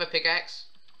 Does anyone have a pickaxe?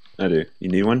 I do. You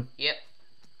need one? Yep.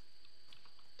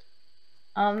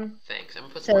 Thanks. I'm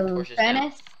gonna put some more So torches down.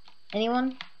 furnace?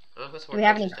 Anyone? I'm gonna put some Do more we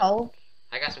have any torches down. coal?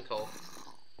 I got some coal.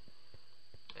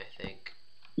 I think.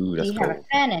 Ooh, Do that's you have a cool.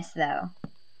 furnace though?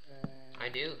 I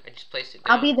do. I just placed it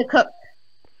down. I'll be the cook.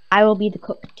 I will be the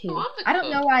cook too. Oh, I'm the I don't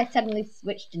cook. know why I suddenly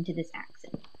switched into this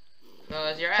accent. Well,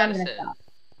 as your So I'm gonna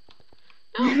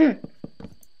Addison. stop.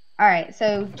 Alright,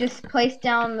 so just place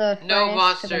down the furnace. No 'cause I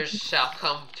monsters think- shall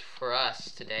come for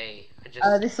us today. I just.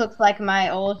 Oh, this looks like my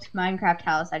old Minecraft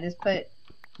house. I just put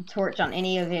a torch on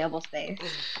any available space.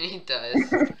 He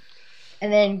does.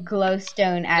 and then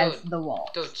glowstone as Dude, the wall.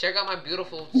 Dude, check out my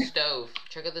beautiful stove.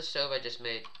 Check out the stove I just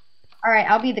made. Alright,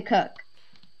 I'll be the cook.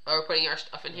 Oh, we're putting our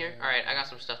stuff in here? Alright, I got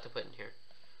some stuff to put in here.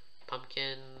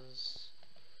 Pumpkins.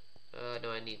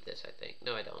 No, I need this, I think.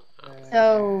 No, I don't.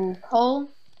 So, coal,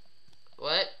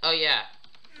 What? Oh, yeah.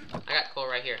 I got coal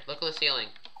right here. Look on the ceiling.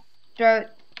 throw.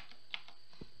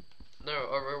 No,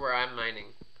 over where I'm mining.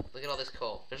 Look at all this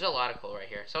coal. There's a lot of coal right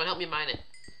here. Someone help me mine it.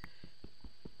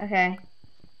 Okay.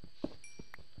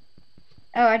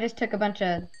 Oh, I just took a bunch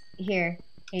of. Here.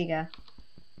 Here you go.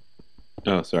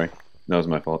 Oh, sorry. That was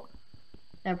my fault.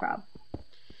 No problem.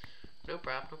 No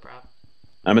problem, no problem.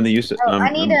 I'm in the use. Oh,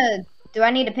 I need a. Do I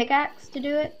need a pickaxe to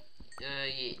do it?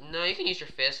 Yeah, no, you can use your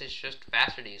fist. It's just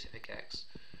faster to use a pickaxe.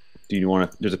 Do you want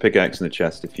to? There's a pickaxe in the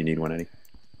chest if you need one, Eddie.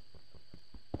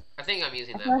 I think I'm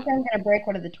using I that feel like one. I'm gonna break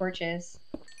one of the torches.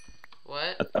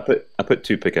 What? I put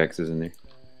 2 pickaxes in there.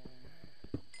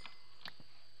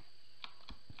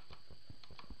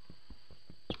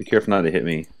 Just be careful not to hit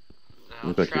me. I'll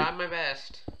Look like try you- my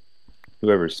best.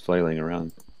 Whoever's flailing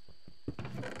around.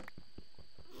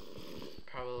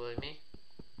 Probably me.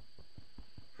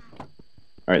 All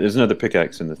right, there's another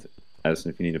pickaxe in the.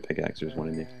 Addison, if you need a pickaxe, there's one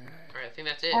in there. Alright, I think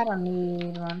that's it. I don't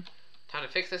need one. Time to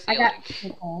fix the I ceiling.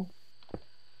 got coal.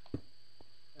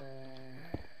 All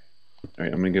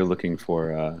right, I'm gonna go looking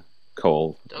for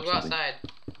coal. or Don't go something. outside.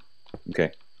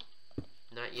 Okay.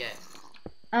 Not yet.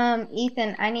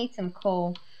 Ethan, I need some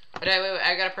coal. But wait,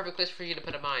 I got a perfect place for you to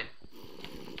put a mine.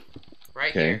 Right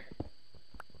Okay. here.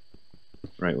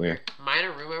 Right where? Mine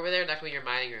a room over there. That could be your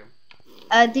mining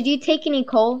room. Did you take any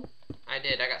coal? I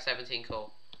did. I got 17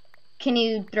 coal. Can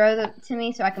you throw that to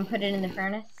me so I can put it in the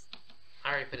furnace? I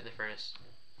already put it in the furnace.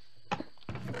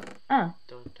 Oh,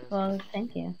 Don't. well,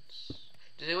 thank you.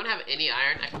 Does anyone have any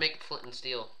iron? I can make flint and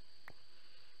steel.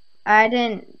 I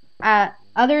didn't.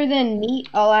 Other than meat,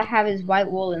 all I have is white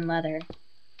wool and leather.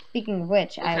 Speaking of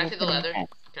which, Oh, can I will see put the in leather?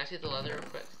 chest. Can I see the leather real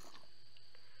quick?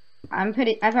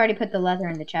 I've already put the leather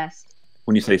in the chest.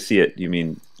 When you say see it, do you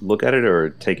mean look at it or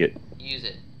take it? Use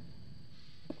it.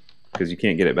 Because you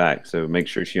can't get it back. So make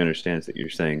sure she understands that you're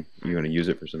saying you're going to use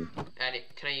it for something. Addie,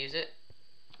 can I use it?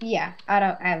 Yeah, I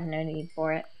have no need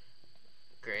for it.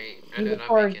 Great. I Use know it what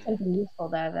for I'm making. something useful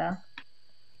though.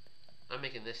 I'm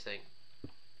making this thing.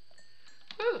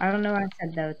 Woo. I don't know why I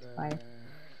said though twice.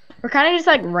 We're kind of just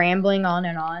like rambling on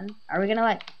and on. Are we gonna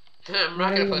like? I'm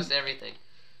not gonna post everything.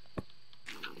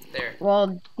 There.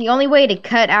 Well, the only way to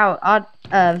cut out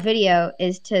video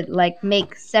is to like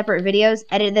make separate videos,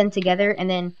 edit them together, and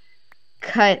then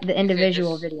cut the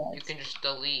individual videos. You can just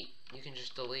delete. You can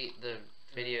just delete the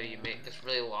video you make. This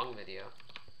really long video.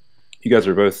 You guys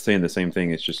are both saying the same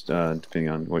thing. It's just depending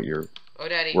on what your Oh,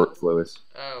 Daddy. workflow is.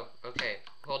 Oh, okay.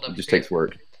 Hold up. It just takes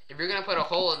work. If you're gonna put a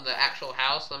hole in the actual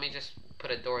house, let me just put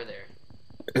a door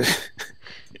there.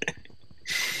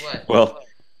 What? Well,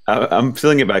 I'm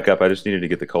filling it back up. I just needed to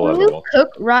get the coal out Can of the you wall. cook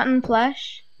rotten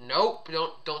flesh? Nope.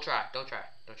 Don't try. Don't try.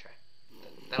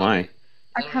 Why?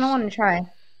 I kind of want to try.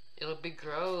 It'll be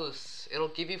gross. It'll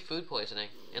give you food poisoning,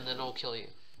 and then it'll kill you.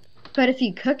 But if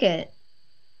you cook it,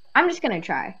 I'm just gonna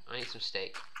try. I need some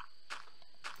steak.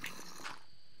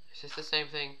 Is this the same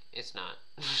thing? It's not.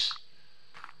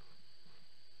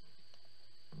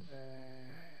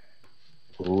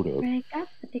 Hold up. Break up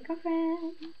with your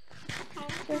girlfriend.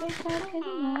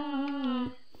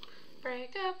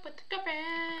 Break up with the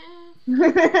girlfriend.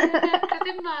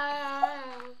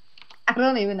 I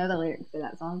don't even know the lyrics to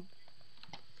that song.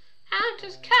 I'm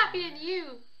just copying you.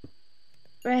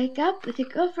 Break up with your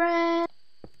girlfriend.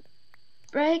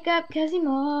 Break up,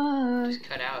 Casimir. Just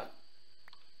cut out.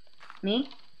 Me?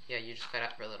 Yeah, you just cut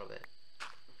out for a little bit.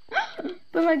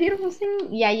 But my beautiful thing.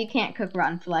 Yeah, you can't cook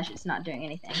rotten flesh. It's not doing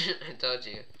anything. I told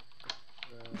you.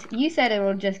 You said it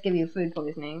will just give you food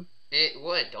poisoning. It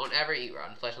would. Don't ever eat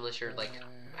rotten flesh unless you're like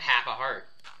half a heart.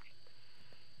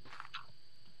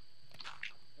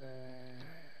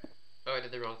 Oh, I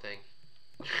did the wrong thing.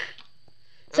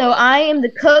 So Oh, I am the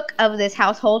cook of this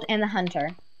household and the hunter.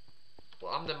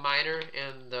 well, I'm the miner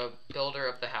and the builder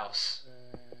of the house.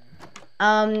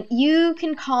 You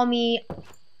can call me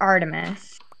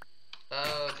Artemis.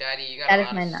 Oh, Daddy, you got That a is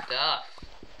lot my of nut. stuff.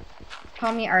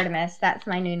 Call me Artemis. That's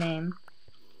my new name.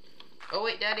 Oh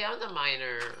wait, Daddy, I'm the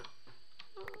miner.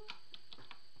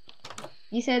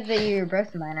 You said that you were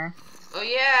both a miner. Oh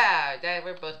yeah, Daddy,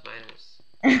 we're both miners.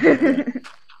 Alright,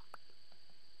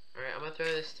 I'm gonna throw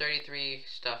this 33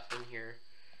 stuff in here.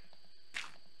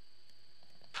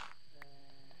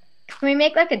 Can we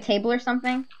make like a table or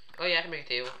something? Oh yeah, I can make a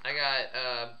table. I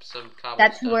got some cobblestone.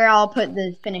 That's where I'll put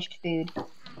the finished food.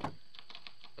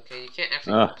 Okay, you can't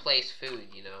actually Ah. place food,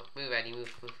 you know. Move, Eddie, move.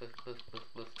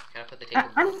 Gotta put the table.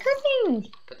 I'm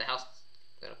cooking. Put the house.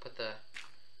 Gotta put the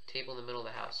table in the middle of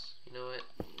the house. You know what?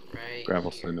 Right.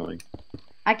 Gravel's here. so annoying.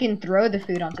 I can throw the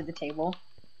food onto the table.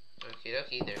 Okie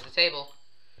dokie, there's the table.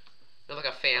 They're like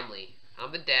a family.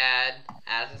 I'm the dad,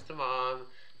 Addison's the mom,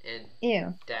 and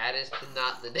Ew. Dad is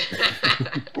not the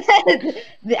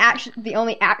dad. The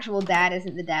only actual dad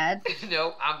isn't the dad.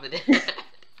 Nope, I'm the dad.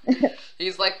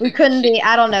 He's like We couldn't be,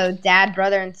 I don't know, dad,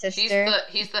 brother, and sister.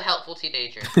 He's the helpful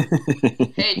teenager.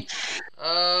 Hey,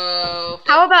 oh.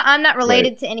 How about I'm not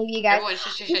related to any of you guys? Everyone,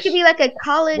 shush, You could be like a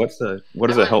college. What is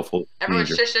Everyone- a helpful Everyone,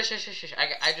 teenager? shush.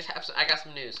 I got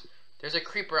some news. There's a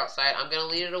creeper outside. I'm gonna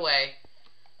lead it away.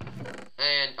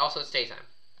 And also, it's daytime.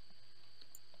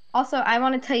 Also, I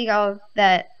want to tell you all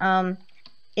that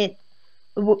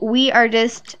we are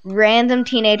just random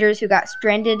teenagers who got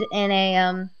stranded in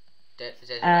a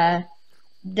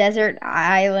desert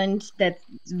island that's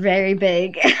very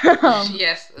big.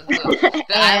 Yes, the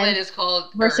island is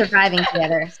called. We're Earth. surviving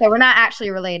together, so we're not actually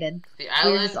related. The We're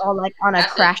island. just all like on a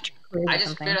That's it. crashed cruise I or just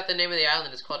something. figured out the name of the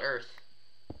island. It's called Earth.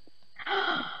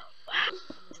 Wow,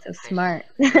 so smart.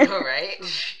 All right.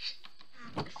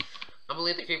 I'm gonna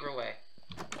lead the creeper away.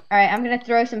 All right, I'm gonna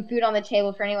throw some food on the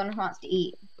table for anyone who wants to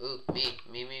eat, Ooh, me.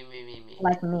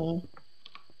 like me.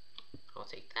 I'll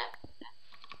take that.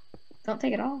 Don't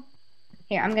take it all.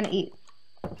 Here, I'm gonna eat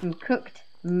some cooked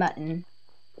mutton.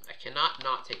 I cannot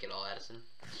not take it all, Addison.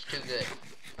 It's too good.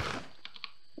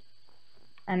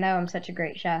 I know I'm such a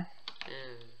great chef.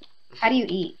 Mm. How do you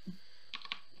eat?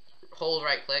 Hold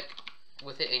right click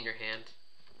with it in your hand.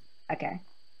 Okay.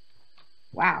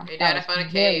 Wow. Hey, that Dad, I was found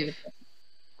a very cave. difficult.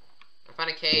 I found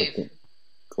a cave.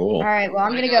 Cool. All right. Well,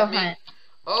 I'm Wanna gonna go go with me? hunt.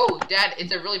 Oh, Dad,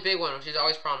 it's a really big one, which is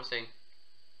always promising.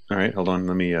 All right, hold on.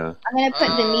 Let me. I'm gonna put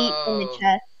the meat in the Oh.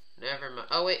 chest. Never mind.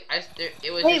 Oh wait,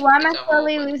 it was. Wait, just, why am I it's a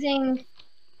slowly hole, but- losing?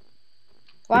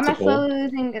 Why It's am a I hole? slowly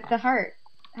losing the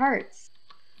hearts?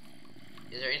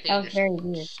 Is there anything That in was your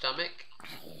very weird. stomach?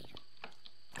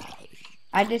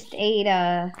 I just ate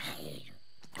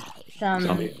some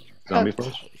Zombie cooked-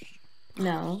 flesh.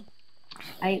 No,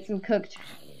 I ate some cooked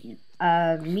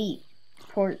meat,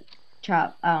 pork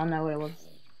chop. I don't know what it was,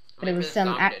 but it Wait was for the some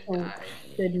zombie to actual die.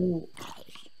 good meat.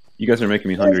 You guys are making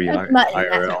me It was hungry. cooked mutton,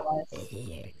 that's IRL. what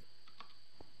it was.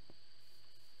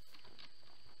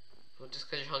 Well, just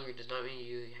because you're hungry does not mean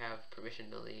you have permission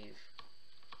to leave.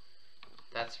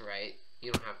 That's right.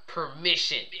 You don't have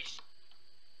permission.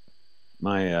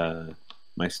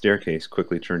 My staircase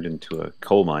quickly turned into a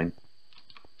coal mine.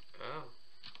 Oh.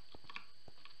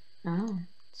 Oh,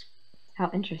 how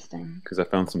interesting. Because I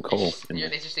found some coal. in You're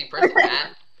an there. interesting person,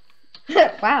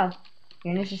 Matt. Wow,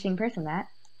 you're an interesting person, Matt.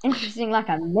 Interesting like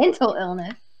a mental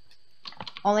illness.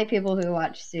 Only people who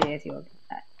watch Studios will get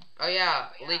that. Oh yeah,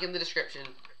 link in the description.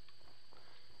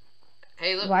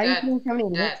 Hey, look, Why are you Dad. putting so many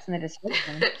Dad. links in the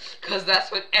description? Because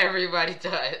that's what everybody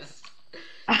does.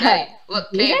 Daddy, look,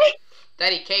 Do cave. they?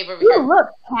 Daddy, cave over Ooh, here. look,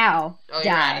 cow. Oh, you're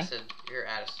Die. Addison. You're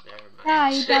Addison. Never Die,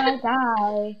 mind. die,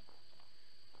 die.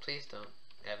 Please don't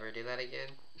ever do that again.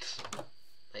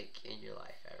 Like, in your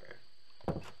life,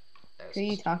 ever. That was Who are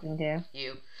you just talking to?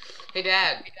 you. Hey,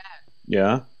 Dad.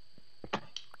 Yeah,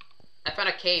 I found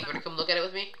a cave. Want to come look at it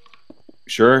with me?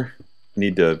 sure.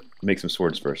 Need to make some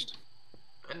swords first.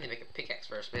 I need to make a pickaxe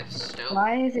first. We have snow.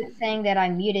 Why is it saying that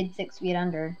I'm muted 6 feet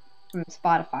under from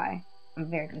Spotify? I'm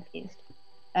very confused.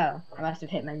 Oh, I must have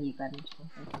hit my mute button.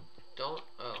 Don't.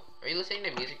 Oh. Are you listening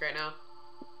to music right now?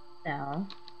 No.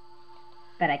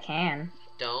 But I can.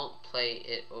 Don't play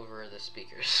it over the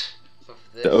speakers. Of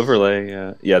this. The overlay,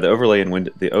 the overlay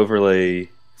the overlay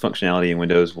functionality in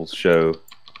Windows will show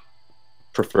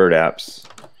preferred apps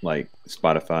like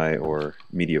Spotify or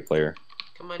Media Player.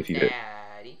 Come on, if you get-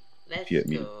 Daddy. Let's you get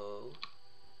me. go.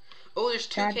 Oh, there's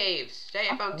two Dad- caves. Daddy,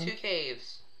 I found Okay. 2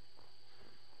 caves.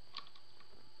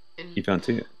 And You found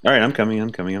 2. All right, I'm coming.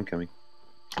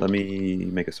 Let me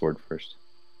make a sword first.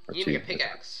 Or you 2. make a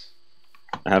pickaxe.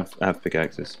 I have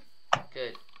pickaxes.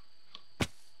 Good.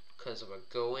 Because we're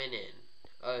going in.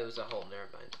 Oh, it was a hole. Never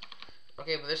mind.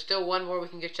 Okay, but there's still one more we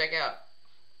can go check out.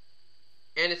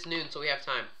 And it's noon, so we have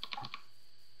time.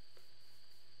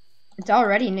 It's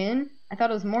already noon? I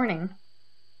thought it was morning.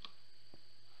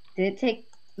 Did it take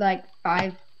like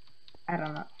 5? I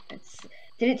don't know.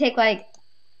 Did it take like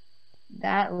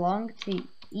that long to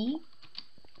eat?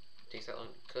 It takes that long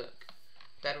to cook.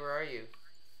 Dad, where are you?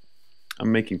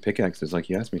 I'm making pickaxes like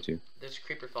you asked me to. There's a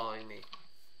creeper following me.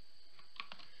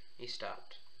 He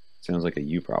stopped. Sounds like a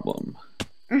you problem.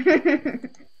 You're a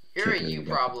Can't you do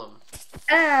that. problem.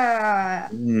 Ah,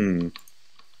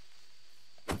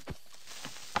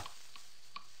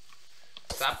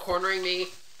 Stop cornering me.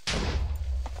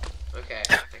 Okay,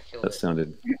 I killed That it.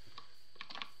 sounded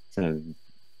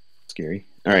scary.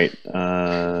 All right.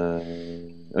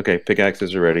 Okay,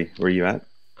 pickaxes are ready. Where are you at?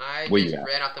 I Where just you at?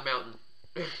 ran off the mountain.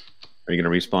 Are you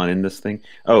gonna respawn in this thing?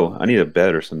 Oh, I need a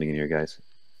bed or something in here, guys.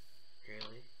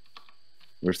 Really?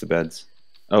 Where's the beds?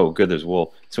 Oh, good. There's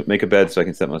wool. So make a bed so I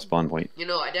can set my spawn point. You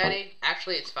know what, Daddy?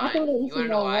 Actually, it's I fine. can get you You some wanna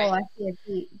know more wool. why? I see a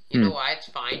sheep. You know why it's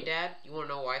fine, Dad? You wanna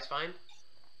know why it's fine?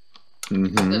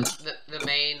 Mm-hmm.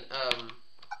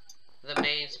 The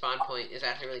main spawn point is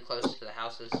actually really close to the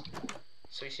houses.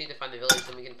 So we just need to find the village,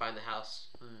 then we can find the house.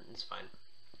 It's fine.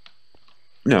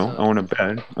 No, So- I want a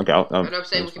bed. Okay, And I'm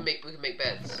saying we can make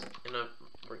beds, and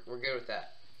we're good with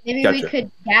that. Maybe we Gotcha.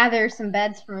 could gather some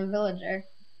beds from a villager.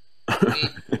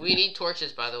 We need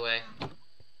torches, by the way.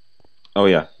 Oh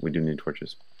yeah, we do need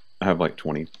torches. I have like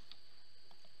 20.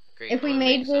 Great. If we I'm gonna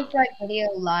made make this some. like video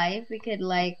live, we could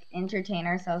like entertain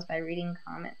ourselves by reading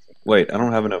comments. Wait, I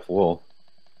don't have enough wool.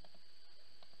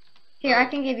 Here, I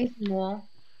can give you some wool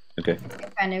Okay,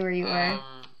 if I knew where you were. I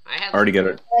had. already got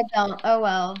it. I don't. Oh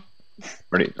well.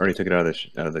 Already took it out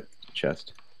of the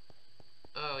chest.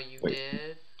 Oh, you Wait.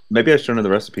 did. Maybe I should know the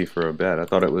recipe for a bed. I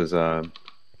thought it was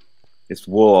it's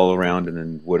wool all around and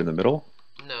then wood in the middle.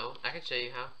 No, I can show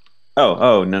you how.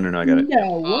 Oh no, I got it.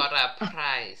 No. For a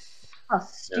price. How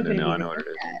stupid. No, of I you know to what it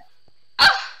think is. that.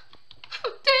 Ah! How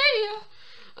dare you!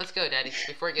 Let's go, Daddy.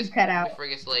 Before it gets Cut out. Before it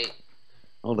gets late.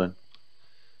 Hold on.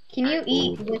 Can you Alright.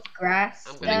 eat this grass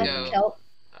I'm gonna stuff? go. Kelp?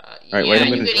 Alright, Yeah, wait, I'm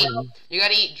you gonna- gotta eat. You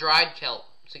gotta eat dried kelp.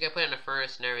 So you gotta put it in a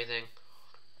furnace and everything.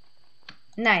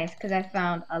 Nice, because I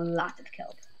found a lot of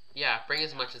kelp. Yeah, bring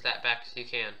as much as that back as you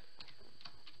can.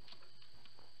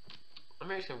 I'm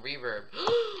hearing some reverb.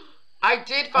 I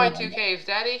did find 2 caves,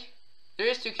 Daddy. There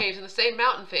is 2 caves in the same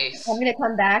mountain face. I'm gonna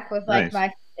come back with like Nice.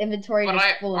 my inventory But just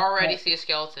I full of already kelp. see a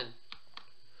skeleton.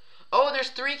 Oh, there's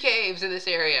 3 caves in this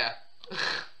area.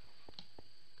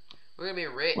 We're gonna be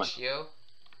rich, What? yo.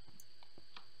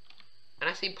 And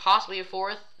I see possibly a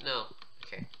 4th. No.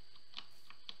 Okay.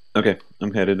 Okay,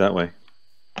 I'm headed that way.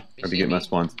 You Or to see get my me?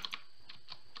 spawns.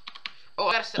 Oh,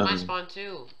 I gotta set my Um, spawn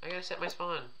too. I gotta set my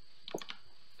spawn.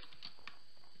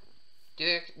 Do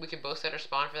you think we can both set our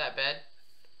spawn for that bed?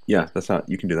 Yeah, that's how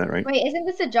you can do that, right? Wait, isn't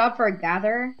this a job for a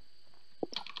gatherer?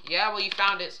 Yeah, well, you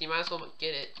found it, so you might as well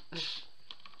get it.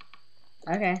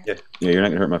 Okay. Yeah, you're not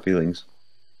gonna hurt my feelings.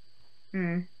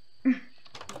 Hmm.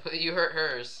 You hurt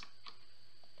hers.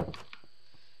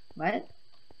 What?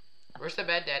 Where's the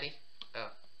bed, Daddy? Oh.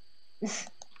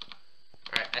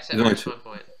 Alright, I set There's my only spawn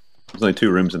point. There's only 2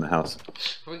 rooms in the house.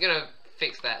 We're gonna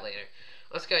fix that later.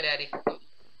 Let's go, Daddy.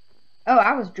 Oh,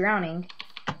 I was drowning.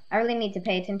 I really need to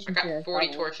pay I attention to got this.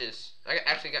 40 torches.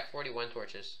 Actually got 41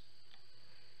 torches.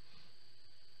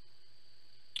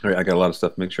 All right, I got a lot of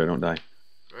stuff. Make sure I don't die.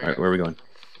 All right, where are we going?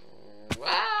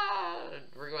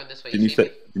 We're going this way. Didn't you see say? me?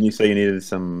 Didn't you say you needed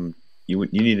some? You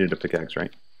needed a pickaxe,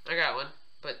 right? I got one,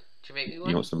 but did you make me one?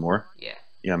 You want some more? Yeah.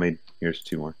 Yeah, I made. Here's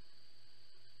 2 more.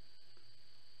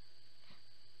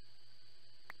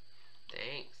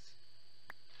 Thanks.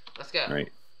 Let's go. All right.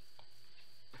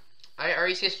 I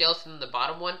already see a skeleton in the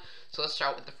bottom one, so let's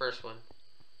start with the first one.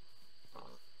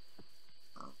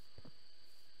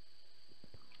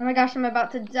 Oh my gosh, I'm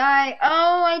about to die.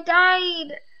 Oh, I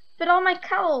died. But all my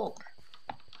kelp.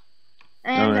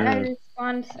 And no. I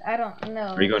respawned. I don't know.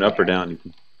 Are you going up or down? You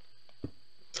can,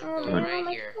 I'm Oh, going no, right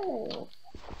my here. kelp.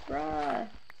 Bruh.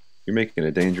 you're making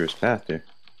a dangerous path there.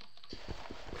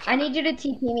 I need you to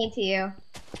TP me to you.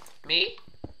 Me?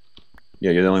 Yeah,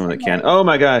 you're the only one that can. Oh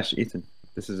my gosh, Ethan,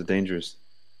 this is a dangerous.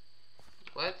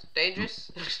 What?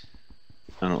 Dangerous?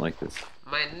 I don't like this.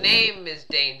 My name is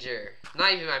Danger.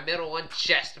 Not even my middle one,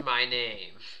 just my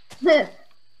name.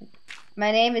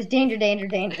 My name is Danger, Danger,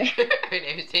 Danger. My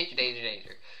name is Danger, Danger,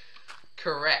 Danger.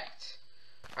 Correct.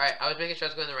 Alright, I was making sure I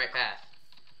was going the right path.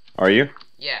 Are you?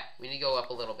 Yeah, we need to go up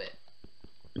a little bit.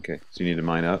 Okay, so you need to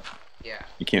mine up. Yeah.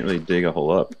 You can't really dig a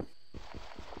hole up.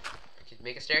 I could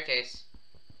make a staircase.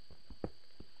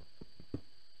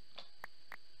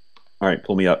 All right,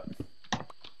 pull me up.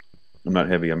 I'm not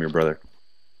heavy. I'm your brother.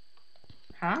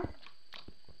 Huh?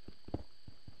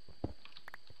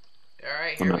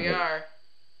 Alright, I'm here not we ready. are.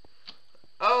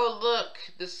 Oh, look!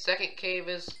 The second cave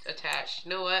is attached. You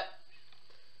know what?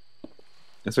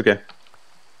 It's okay.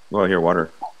 Well, here, water.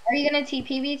 Are you gonna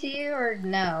TP me to you or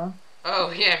no?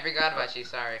 Oh, yeah, I forgot about you.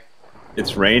 Sorry.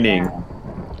 It's raining.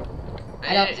 I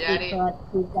I don't did it, speak Daddy. for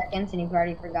like 2 seconds and you've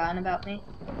already forgotten about me.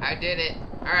 I did it.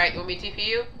 Alright, you want me to TP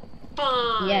you?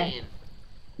 Fine. Yeah.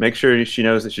 Make sure she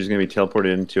knows that she's going to be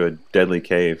teleported into a deadly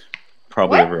cave,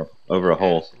 probably What? over a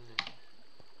hole.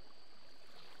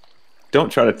 Don't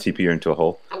try to TP her into a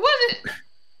hole. I wasn't!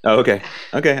 Oh, okay.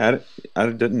 Okay, I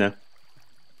didn't know.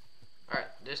 Alright,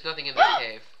 there's nothing in this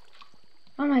cave.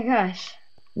 Oh my gosh.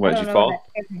 What, I did don't you know why fall? that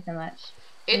scared me so much.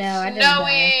 It's No, I didn't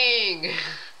die. snowing!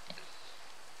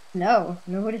 No,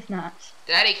 no, it is not.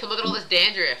 Daddy, come look at all this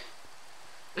dandruff.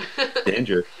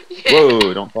 Danger. Yeah.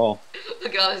 Whoa, don't fall.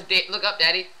 Look at all this look up,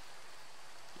 Daddy.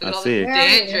 Look at I all see. this Where are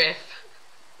you? dandruff.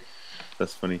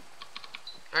 That's funny.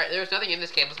 Alright, there was nothing in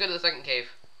this cave. Let's go to the second cave.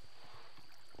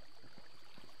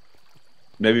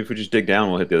 Maybe if we just dig down,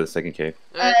 we'll hit the other second cave.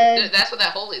 That's what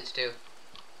that hole leads to.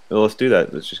 Well, let's do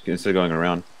that. Let's just instead of going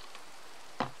around.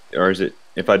 Or is it?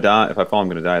 If I fall, I'm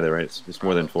gonna die there, right? It's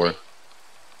more than 4.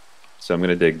 So I'm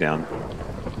gonna dig down.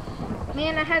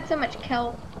 Man, I had so much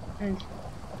kelp. And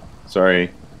Sorry.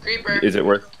 Creeper. Is it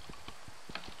worth?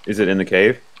 Is it in the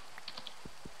cave?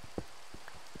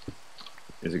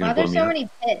 Is it wow, gonna blow there's me so up? many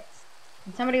pits.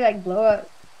 Did somebody like blow up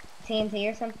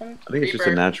TNT or something? I think it's just a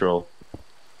Creeper. natural.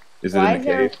 Is it Why in is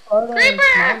the there a cave? photo of Creeper!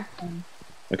 mountain?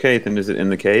 Okay, then is it in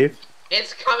the cave?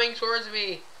 It's coming towards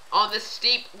me on this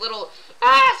steep little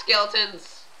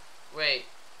skeletons. Wait,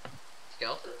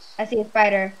 skeletons? I see a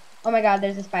spider. Oh my god,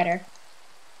 there's a spider.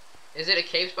 Is it a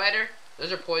cave spider?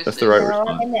 Those are poisonous. the right No, response.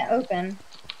 I'm in the open.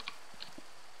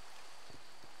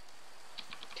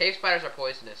 Cave spiders are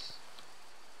poisonous.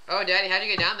 Oh, Daddy, how'd you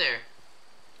get down there?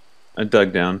 I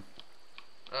dug down.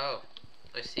 Oh,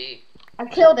 I see. I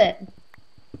killed it.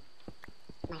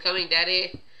 I'm coming,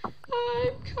 Daddy.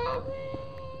 I'm coming.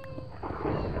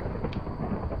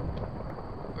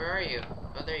 Where are you?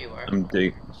 Oh, there you are. I'm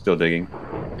still digging.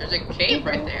 There's a cave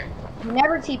right there. You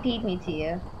never TP'd me to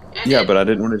you. Yeah, but I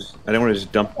didn't want to. I didn't want to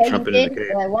just Okay, jump you into did, the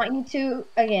cave. but I want you to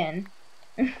again.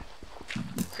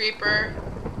 Creeper.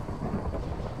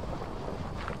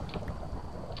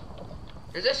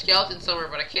 There's a skeleton somewhere,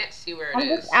 but I can't see where I'm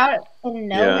it is. just out in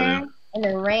Yeah, I nowhere know. in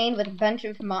the rain with a bunch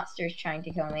of monsters trying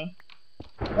to kill me.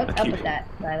 What's up with that,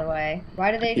 by the way?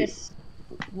 Why do they just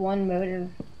one motive?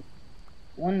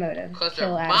 Because they're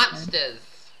Kill Addison. monsters.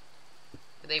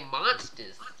 They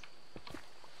monsters.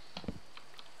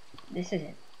 This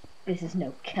isn't. This is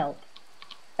no kelp.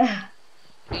 Eat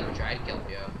dried kelp,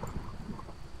 yo.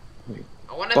 Wait,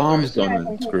 I want to bombs throw, don't- I the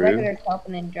can take screw. regular kelp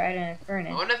and then dry it in a I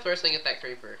furnace. want to throw something at that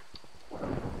creeper.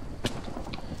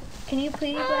 Can you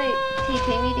please like TP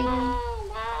me to Oh,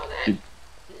 wow, that You-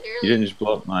 You didn't just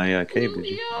blow up my cave, did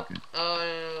you? Okay.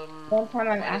 one time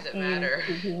I'm Why does it asking you matter?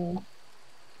 to TP me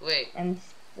Wait, and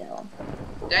still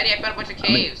Daddy, I found a bunch of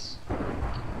caves.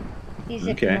 he's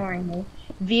Okay. ignoring me.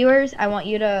 Viewers, I want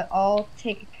you to all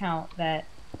take account that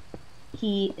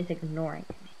he is ignoring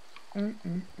me.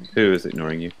 Who is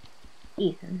ignoring you?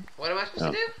 Ethan, What am I supposed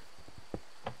Oh. to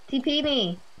do? TP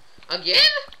me. Again?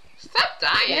 Stop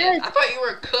dying. Yes. I thought you were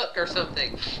a cook or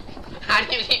something. How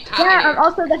do you keep dying? Yeah, I'm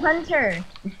also the hunter.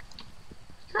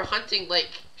 You're hunting like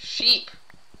sheep.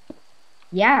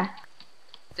 Yeah.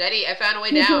 Daddy, I found a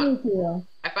way TP down. me to you.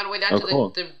 I found a way down Oh, to cool.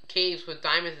 the caves with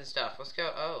diamonds and stuff. Let's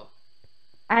go. Oh.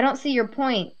 I don't see your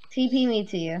point. TP me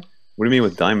to you. What do you mean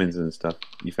with diamonds and stuff?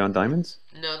 You found diamonds?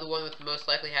 No, the one with most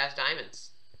likely has diamonds.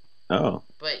 Oh,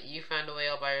 But you found a way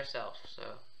all by yourself, so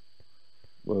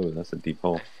whoa, that's a deep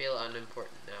hole. I feel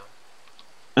unimportant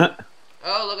now. Uh,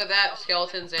 Oh, look at that.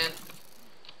 Skeletons and...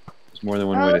 There's more than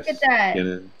one Oh, way look to at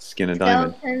that. skin a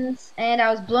diamond. Skeletons, and I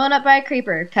was blown up by a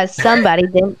creeper because somebody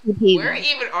didn't TP Where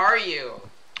me. even are you?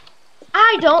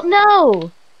 I don't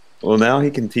know. Well, now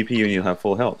he can TP you and you'll have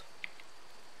full health.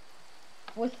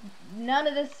 With none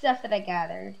of this stuff that I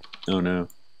gathered. Oh no.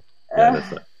 Yeah, Ugh.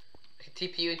 that's not. I can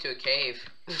TP you into a cave.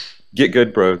 Get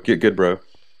good, bro. Get good, bro.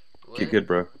 What? Get good,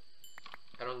 bro.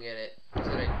 I don't get it. Is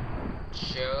it a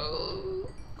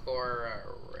joke or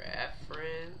a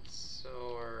reference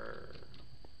or...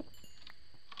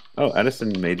 Oh,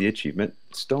 Addison made the achievement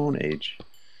Stone Age.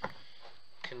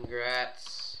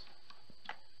 Congrats.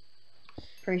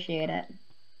 Appreciate it.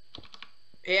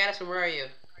 Hey Addison, where are you?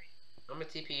 I'm gonna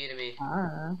TP you to me.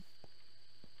 Ah. All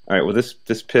right. Well, this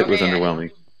pit was Okay,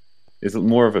 underwhelming. It's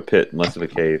more of a pit and less of a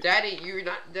cave. Daddy, you're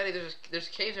not... Daddy, there's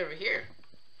caves over here.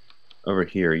 Over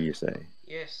here, you say?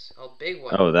 Yes, a big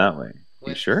one. Oh, that way. You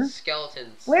with sure?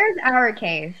 Skeletons. Where's our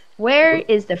cave? Where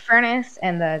is the furnace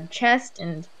and the chest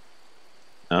and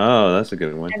Oh, that's a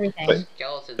good one. everything? But-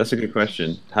 Skeletons. That's a good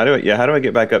question. How do I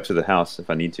get back up to the house if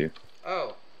I need to?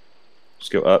 Oh.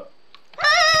 Just go up.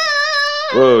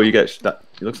 Ah! Whoa, you got shot.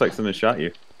 It looks like someone shot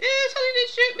you. Yeah, something did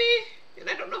shoot me, and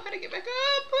I don't know how to get back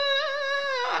up.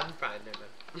 Ah! I'm fine, never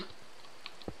mind.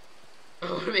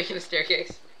 Oh, we're making a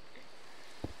staircase.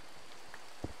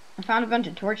 I found a bunch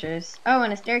of torches. Oh,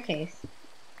 and a staircase.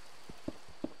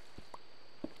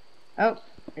 Oh,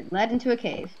 it led into a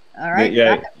cave. Alright.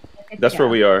 Yeah, back up. That's where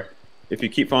we are. If you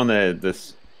keep on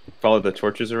this follow the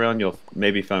torches around, you'll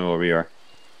maybe find where we are.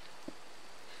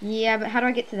 Yeah, but how do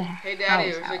I get to the house? Hey,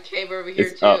 Daddy, there's a cave over here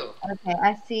It's too. up. Okay,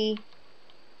 I see.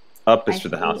 Up is I for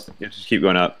the see. house. You just keep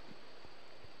going up.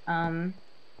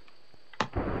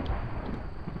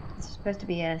 It's supposed to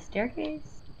be a staircase?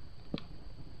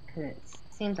 Cause it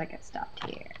seems like it stopped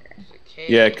here. There's a cave.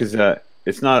 Yeah, because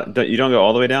it's not. You don't go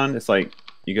all the way down. It's like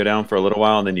you go down for a little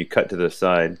while and then you cut to the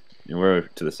side, and we're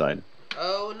to the side.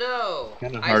 Oh no!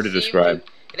 Kind of hard to seem describe.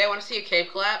 Did I want to see a cave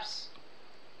collapse?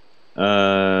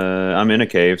 I'm in a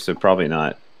cave, so probably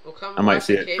not. Well, come I might watch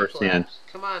see the it cave firsthand. collapse.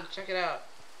 Come on, check it out.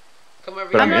 Come over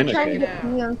But here. I'm I'm in not a trying to cave. get to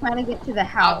you, I'm trying to get to the I'll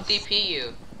house. TP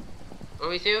you.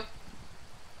 Want me to?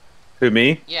 Who,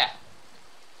 me? Yeah.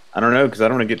 I don't know, because I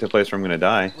don't want to get to a place where I'm going to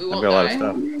die. We I've won't got a lot of die.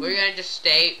 stuff. We're gonna just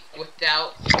stay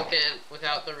without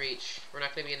the reach. We're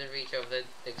not gonna be in the reach of the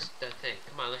thing.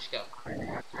 Come on, let's go.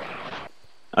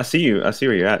 I see you. I see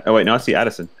where you're at. Oh, wait, no, I see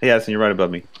Addison. Hey, Addison, you're right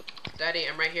above me. Daddy,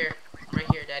 I'm right here. I'm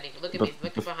right here, Daddy. Look at me.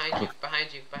 Look behind you.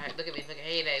 Behind you. Look at me. Look at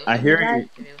hey, Daddy. Look I at hear me. you.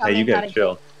 Look at me. Hey, you Gotta gotta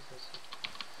chill.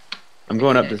 I'm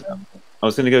going up this. I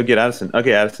was going to go get Addison.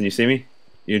 Okay, Addison, you see me?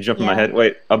 You jump in my Yeah. head.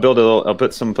 Wait, I'll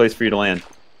put some place for you to land.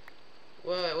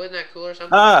 Whoa, wasn't that cool or something?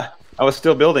 Ah! I was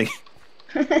still building.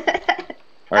 All I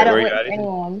right, don't where are you wait at? for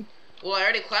anyone. Well, I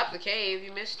already clapped the cave.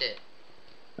 You missed it.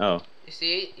 Oh, You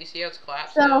see? You see how it's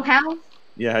collapsed? So, now? house?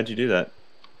 yeah, how'd you do that?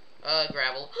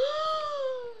 Gravel.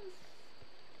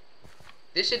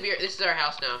 This is our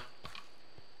house now.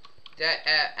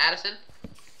 Addison,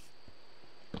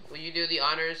 will you do the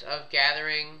honors of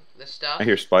gathering the stuff? I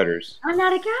hear spiders. I'm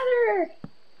not a gatherer.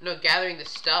 No, gathering the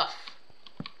stuff.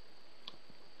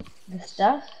 The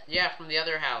stuff? Yeah, from the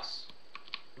other house.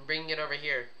 And bringing it over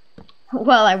here.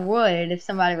 Well, I would if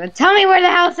somebody would tell me where the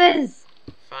house is.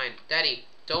 Fine. Daddy,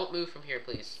 don't move from here,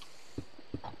 please.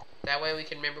 That way we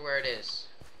can remember where it is.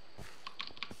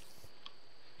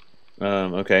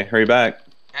 Okay, hurry back.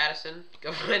 Addison,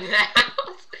 go find the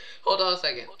house. Hold on a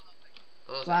second.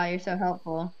 Wow, you're so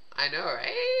helpful. I know,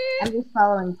 right? I'm just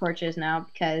following torches now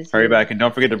because. Hurry back, and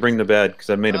don't forget to bring the bed, because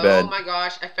I made a Oh bed. my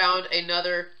gosh, I found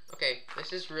another. Okay,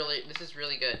 this is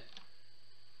really good.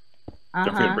 Uh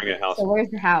Don't forget to huh. bring a house. So where's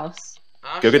the house?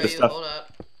 I'll Go show get the you. stuff.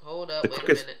 Hold up. The Wait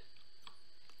quickest- a minute.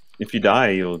 If you die,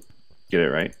 you'll get it,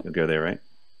 right? You'll go there, right?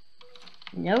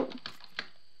 Nope.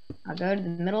 I'll go to the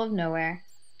middle of nowhere.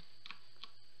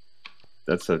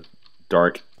 That's a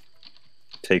dark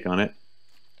take on it.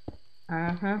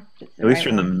 Uh huh. At least you're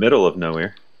in the middle of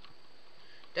nowhere.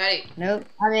 Daddy, Nope.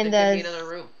 I'm in there could be the another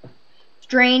room.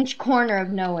 strange corner of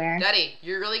nowhere. Daddy,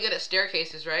 you're really good at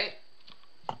staircases, right?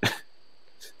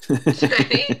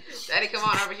 Daddy, come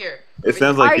on over here. It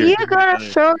sounds like Are you're you gonna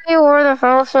show me where the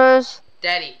house is?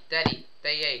 Daddy.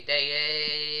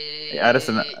 Hey,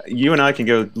 Addison, you and I can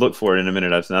go look for it in a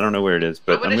minute, Addison. I don't know where it is,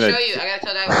 but I'm gonna show you. I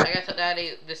gotta tell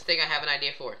Daddy this thing I have an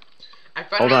idea for.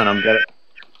 Hold on,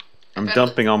 I'm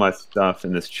dumping all my stuff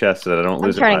in this chest so that I don't I'm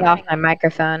lose it. turning off my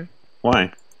microphone.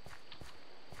 Why?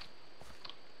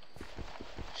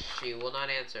 She will not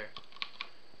answer.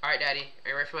 Alright, Daddy. Are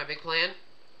you ready for my big plan?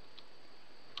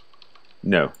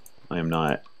 No, I am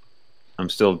not. I'm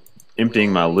still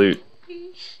emptying my loot.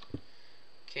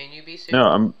 Can you be serious?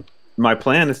 No, my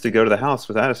plan is to go to the house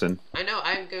with Addison. I know,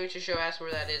 I'm going to show Ass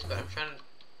where that is, but I'm trying to...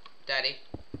 Daddy,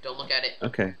 don't look at it.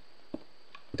 Okay.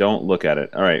 Don't look at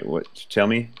it. All right. What? Tell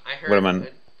me. I heard What am I?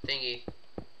 a thingy.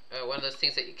 One of those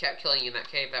things that you kept killing you in that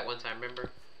cave that one time, remember?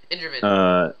 Enderman.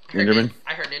 Enderman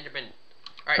I heard an Enderman.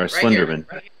 Alright, or right Slenderman.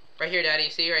 here. Right here, Daddy.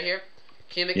 See right here?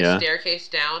 Can you make Yeah. a staircase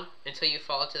down until you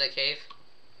fall into the cave?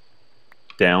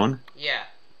 Down. Yeah.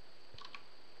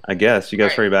 I guess you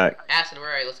guys Alright. hurry back. Aston, where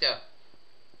are you? Let's go.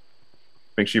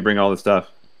 Make sure you bring all the stuff.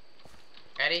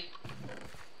 Ready?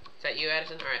 Is that you,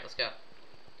 Addison? Alright, let's go.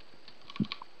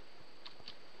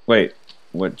 Wait,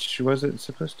 which was it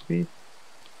supposed to be?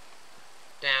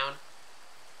 Down.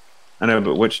 I know,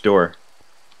 but which door?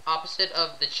 Opposite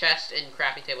of the chest and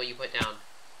crafting table you put down.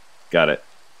 Got it.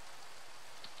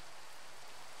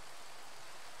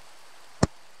 I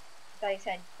thought you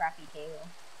said crappy table.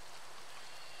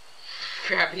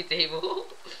 Crafting table?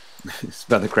 It's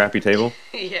about the crappy table.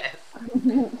 Yes.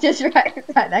 Just right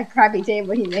beside that crappy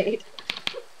table he made.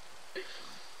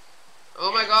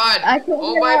 Oh my god. I can't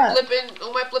Oh get my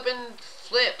up. flippin'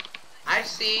 flip. I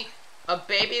see a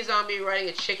baby zombie riding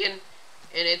a chicken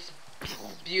and it's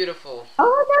beautiful.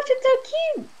 Oh my gosh, it's so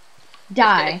cute.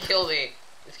 Die. It's gonna kill me.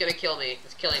 It's gonna kill me.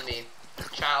 It's killing me.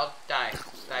 Child, die.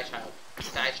 Die, child.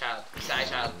 Die, child. Die,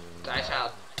 child. Die,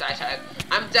 child. Die, child.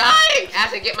 I'm dying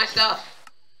as I get my stuff.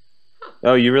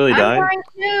 Oh, you really I'm died? dying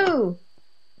too.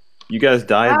 You guys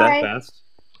died Bye. that fast?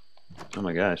 Oh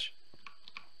my gosh.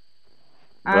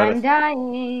 I'm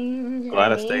dying.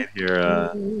 Glad I stayed here.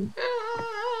 I'm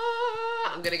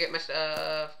gonna get my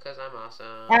stuff because I'm awesome.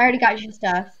 I already got your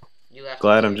stuff. You left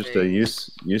Glad two I'm just a things.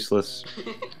 useless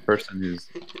person who's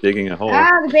digging a hole. Ah,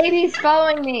 the baby's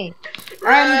following me.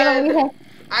 I'm gonna lead him.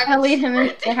 I'm lead him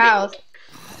into the sprinting. house.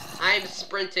 I'm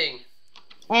sprinting.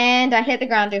 And I hit the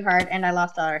ground too hard, and I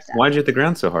lost all our stuff. Why'd you hit the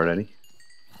ground so hard, Eddie?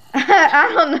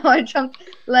 I don't know. I jumped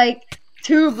like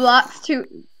 2 blocks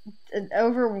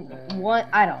over one.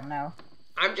 I don't know.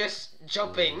 I'm just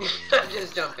jumping. I'm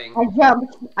just jumping.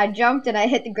 I jumped, and I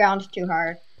hit the ground too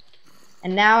hard.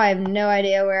 And now I have no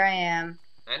idea where I am.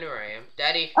 I know where I am.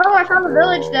 Daddy. Oh, I found the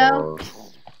village though.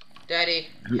 Daddy.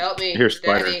 Help me. Here's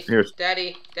Spider. Daddy. Here's.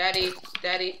 Daddy. Daddy.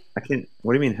 Daddy. I can't.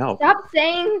 What do you mean help? Stop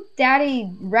saying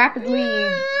 "daddy" rapidly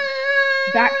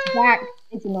back to back.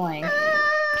 It's annoying.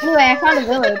 Anyway, I found a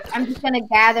village. I'm just gonna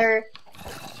gather.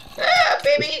 Ah,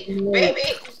 baby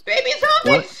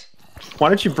zombies! Why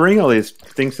don't you bring all these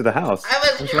things to the house? I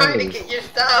was What's wrong trying to with you? get your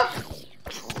stuff.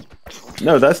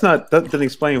 No, that's not. That doesn't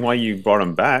explain why you brought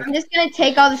them back. I'm just gonna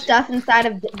take all the stuff inside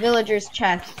of the villager's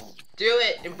chest. Do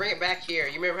it and bring it back here.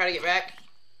 You remember how to get back?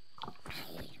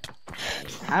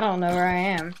 I don't know where I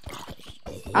am.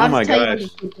 Oh my just tell gosh. you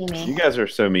when you see me. You guys are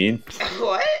so mean.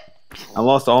 What? I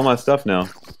lost all my stuff now.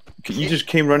 You just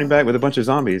came running back with a bunch of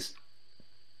zombies.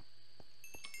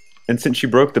 And since you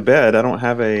broke the bed, I don't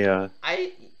have a.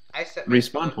 I set my Respawn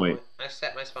spawn point. I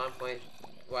set my spawn point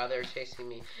while they were chasing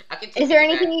me. I can. Is there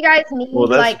anything you guys need, Well,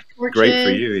 that's like torches? Great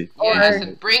for you. Yeah, or- I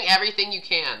said bring everything you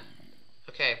can.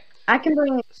 Okay. I can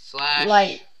bring Slash.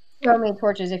 like throw me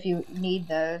torches if you need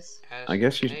those. I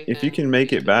guess if you can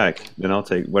make it back, then I'll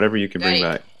take whatever you can bring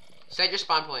Daddy. back. Set your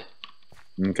spawn point.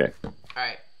 Okay. All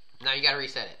right. Now you gotta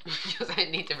reset it because I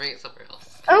need to bring it somewhere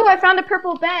else. Oh, I found a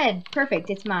purple bed. Perfect,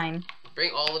 it's mine.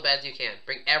 Bring all the beds you can.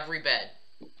 Bring every bed.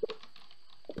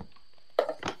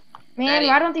 Man, Daddy,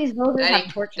 why don't these villagers Daddy,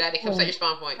 have torches? Daddy, come set your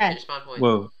spawn point. Okay. Set your spawn point.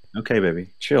 Whoa. Okay, baby.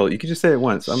 Chill. You can just say it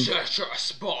once. Set your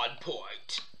spawn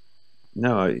point.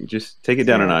 No, you just take it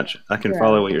down a notch. I can Zero.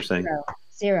 follow what you're saying.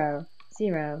 0,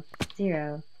 0,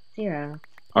 0, 0.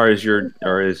 Or as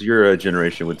your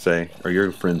generation would say, or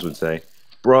your friends would say,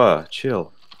 bruh,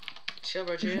 chill. Chill,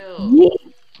 bro, chill.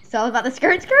 It's all about the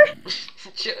skirt.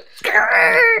 Chill,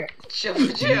 Skirt. chill, bro,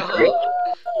 chill.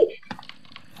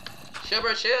 Chill,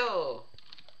 bro, chill.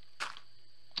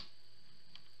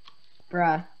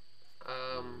 Bruh.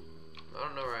 I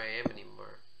don't know where I am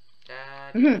anymore.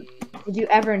 Mhm. Daddy. Did you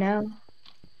ever know?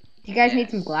 Do you guys need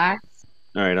some Yes. glass?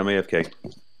 All right, I'm AFK.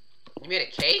 You made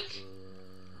a cake?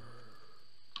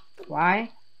 Why?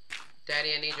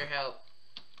 Daddy, I need your help.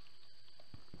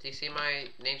 Do you see my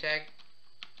name tag?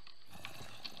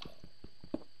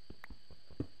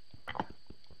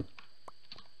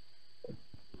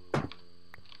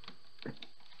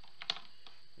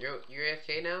 You're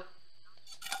AFK now?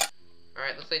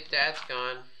 Alright, looks like Dad's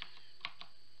gone.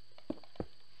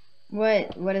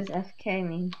 What does FK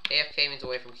mean? AFK means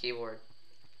away from keyboard.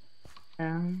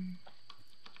 Um,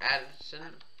 Addison,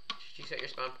 did you set your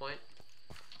spawn point?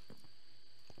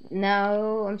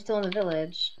 no, I'm still in the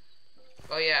village.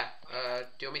 Oh yeah,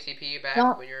 do you want me to CP you back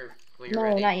Don't- when you're No,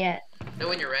 ready? not yet. No,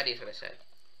 when you're ready is what I said.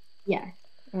 Yeah,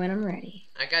 when I'm ready.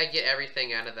 I gotta get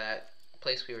everything out of that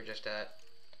place we were just at.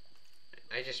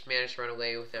 I just managed to run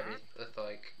away with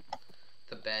like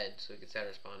the bed so we could set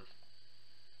our spawn.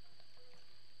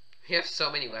 We have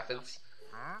so many weapons.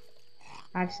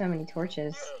 I have so many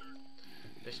torches.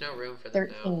 There's no room for them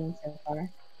now. 13 so far.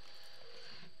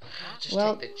 Just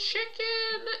Well, take the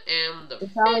chicken and the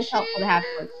it's always helpful to have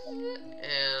fishes torches.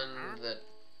 and the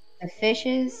The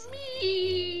fishes?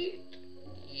 meat.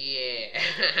 Yeah.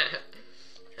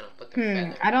 And I'll put the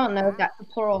feather. I don't know if that's the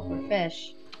plural for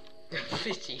fish.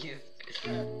 Fishies.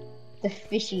 The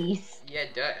fishies. Yeah,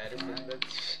 duh, Addison.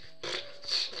 That's...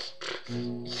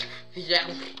 Yeah.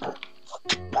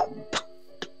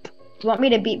 You want me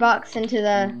to beatbox into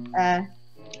the Never.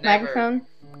 microphone?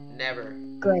 Never.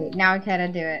 Great, now I gotta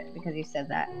do it because you said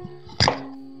that.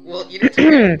 Well, you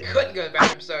didn't couldn't go to the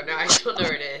bathroom, so now I don't know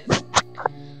where it is.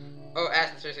 Oh,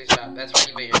 Addison, seriously, stop. That's why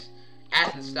you made yours.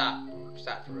 Addison, stop.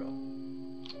 Stop, for real.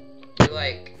 You're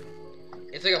like...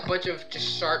 It's like a bunch of just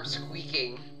sharp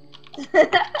squeaking.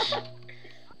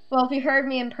 Well, if you heard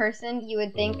me in person, you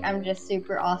would think I'm just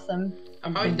super awesome. I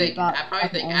and probably can think, beatbox I probably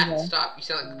at the think, angle. Addison, stop. You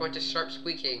sound like a bunch of sharp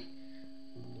squeaking.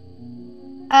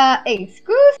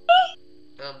 Excuse me?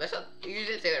 That's not... You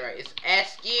didn't say that right. It's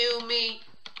excuse me.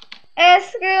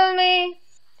 Excuse me?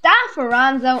 Stop,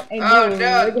 Ferranzo. And Oh, you're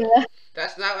no. regular.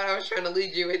 That's not what I was trying to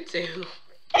lead you into.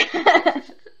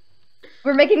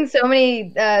 We're making so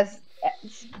many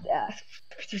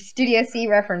Studio C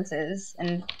references,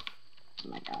 and Oh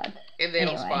my god. And they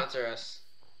don't Anyway. sponsor us.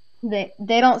 They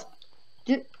don't.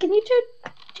 Can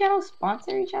YouTube channels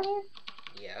sponsor each other?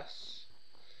 Yes.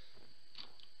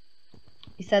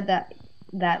 You said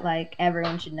that like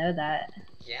everyone should know that.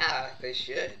 Yeah, they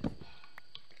should.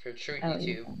 For true Oh,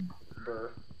 YouTuber.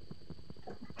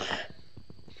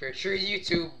 For a true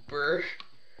YouTuber.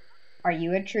 Are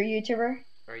you a true YouTuber?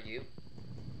 Are you?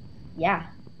 Yeah.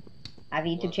 I have a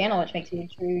YouTube Well, channel, then. which makes me a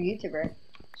true YouTuber.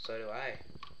 So do I.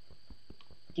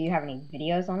 Do you have any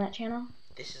videos on that channel?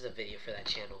 This is a video for that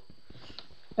channel.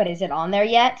 But is it on there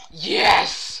yet?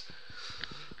 Yes!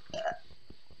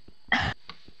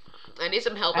 I need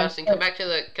some help, I'm Austin. so- Come back to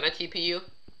the... Can I TP you?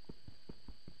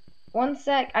 One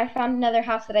sec, I found another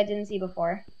house that I didn't see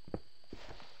before.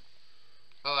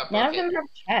 Oh, I None of broke them it.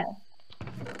 have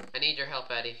chests. I need your help,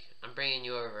 Eddie. I'm bringing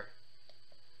you over.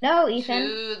 No, Ethan.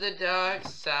 To the dark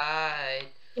side.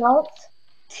 Don't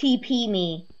TP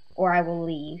me, or I will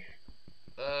leave.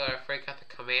 Oh, I forgot the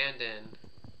command in.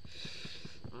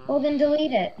 Well, then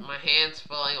delete it. My hand's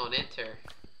falling on enter.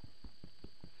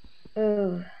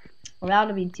 Ooh. Well,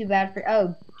 that'll be too bad for.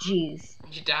 Oh, jeez.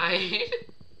 You died?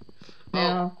 Oh,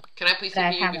 No, can I please but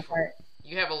I TP you have a before? heart.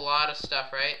 You have a lot of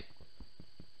stuff, right?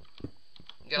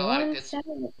 You got a lot of good stuff.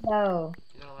 No.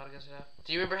 You got a lot of good stuff.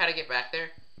 Do you remember how to get back there?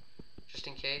 Just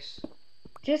in case.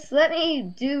 Just let me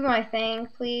do my thing,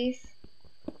 please.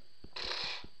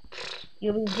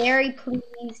 You'll be very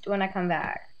pleased when I come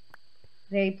back.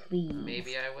 Very pleased.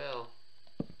 Maybe I will.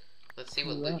 Let's see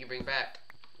what You loot will. you bring back.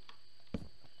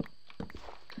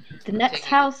 The next Taking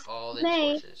house all the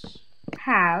may sources.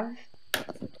 have.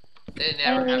 They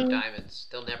never have Um, diamonds.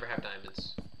 They'll never have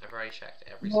diamonds. I've already checked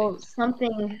every Well, single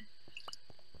something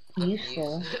of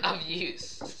useful. use. Of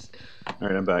use.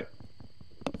 Alright, I'm back.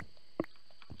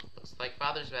 Looks like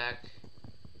Father's back.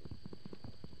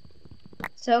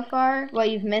 So far, what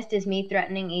you've missed is me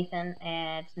threatening Ethan,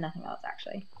 and nothing else,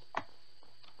 actually.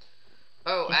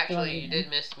 Oh, Just actually, going you in. did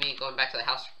miss me going back to the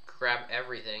house to grab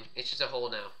everything. It's just a hole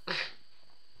now.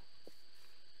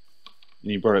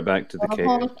 And you brought it back to the Well, cave.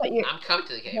 home is put your I'm coming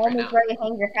to the cave home right is now. where you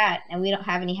hang your hat, and we don't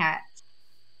have any hats.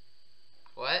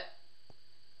 What?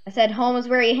 I said home is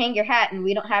where you hang your hat, and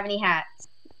we don't have any hats.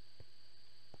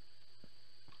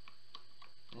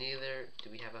 Neither do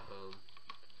we have a home.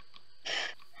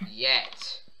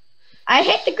 Yet. I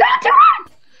hit the ground to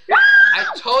run! I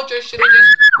told you I should have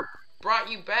just brought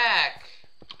you back.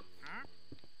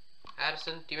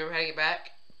 Addison, do you remember how to get back?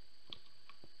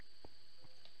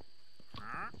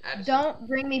 Addison. Don't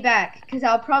bring me back, because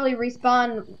I'll probably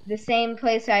respawn the same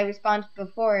place I respawned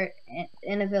before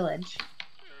in a village.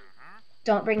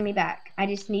 Don't bring me back. I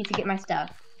just need to get my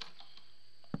stuff.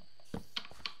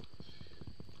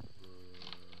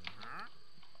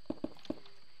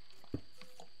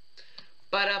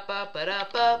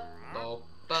 Ba-da-ba-ba-da-ba.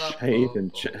 Hey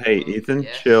Ethan, hey Ethan,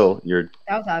 Yes. chill. You're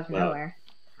That was out of Wow. nowhere.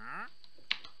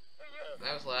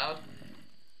 That was loud.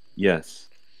 yes.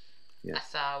 Yes.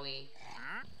 Asawi.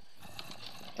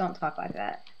 Don't talk like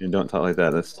that. And don't talk like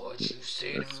that. That's What you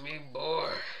say to me,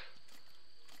 boy?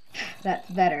 That's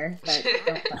better, but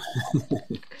don't talk.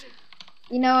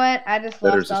 You know what? I just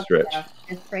Better's lost a all the stretch. stuff.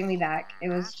 Just bring me back. It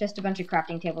was just a bunch of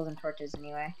crafting tables and torches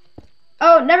anyway.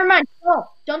 Oh, never mind. No,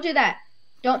 don't do that.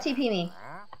 Don't TP me.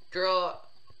 Girl,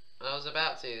 I was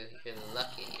about to. You're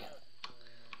lucky.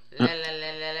 La la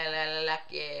la la la la la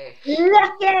lucky.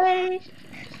 Lucky!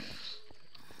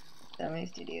 Dummy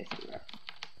Studio Zero.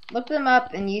 Look them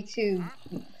up in YouTube.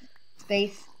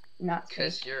 Space, not space.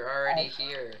 Because you're already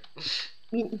here.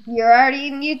 You're already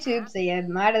in YouTube, so you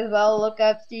might as well look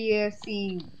up Studio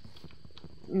C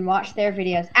and watch their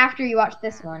videos after you watch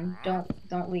this one.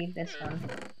 Don't leave this one.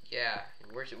 Yeah,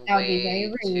 we're That would be very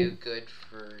way rude. too good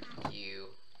for you.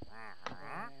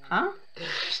 Huh?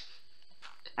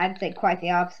 I'd say quite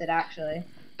the opposite, actually.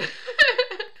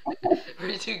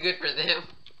 We're too good for them.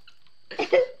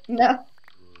 No,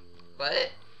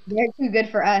 What? they're too good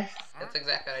for us. That's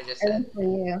exactly what I just At said. least for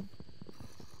you.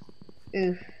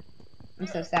 Oof. I'm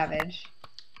so savage.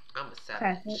 I'm a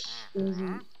Crash savage. it,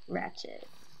 Uzi, ratchet.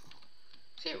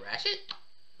 Say ratchet?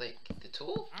 Like the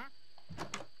tool?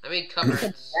 I mean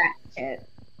cupboards. Ratchet.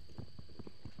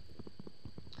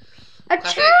 A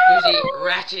Classic tree! Uzi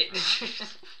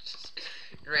ratchet.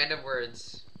 Random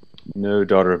words. no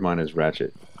daughter of mine is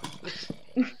Ratchet.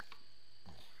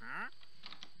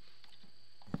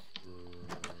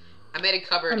 I made a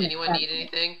cupboard. I'm Anyone need ratchet.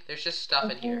 anything? There's just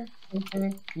stuff in here.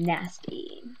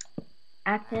 Nasty.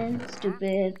 Acting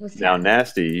stupid. What's Now happening?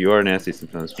 nasty, you are nasty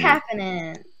sometimes. What's For me.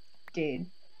 happening? Dude.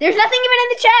 There's nothing even in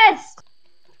the chest!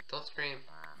 Don't scream.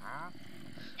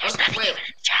 There's Oh, nothing wait. even in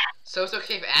the chest. So it's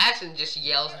okay if Addison just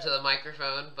yells into the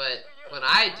microphone, but when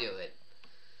I do it,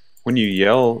 when you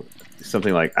yell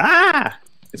something like "ah,"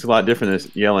 it's a lot different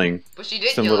than yelling. But she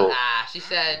did Some yell, little- ah. She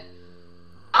said,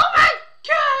 "Oh my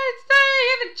God, it's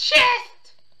there in the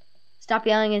chest." Stop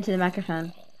yelling into the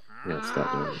microphone. Yeah,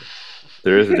 stop doing it.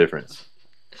 There is a difference.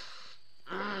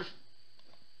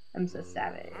 I'm so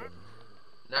savage.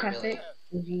 Not really.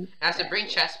 Really. I have to bring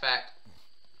chests back.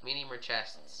 We need more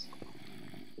chests.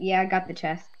 Yeah, I got the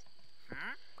chest.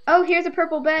 Oh, here's a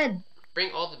purple bed.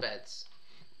 Bring all the beds.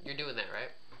 You're doing that, right?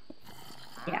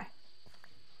 Yeah.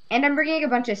 And I'm bringing a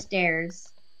bunch of stairs.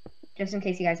 Just in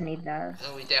case you guys need those.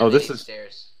 Oh, we definitely this need is-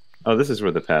 stairs. Oh, this is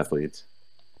where the path leads.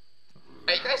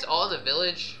 Are you guys all in the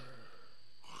village?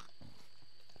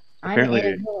 Apparently- I'm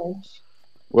in a village.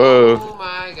 Whoa! Oh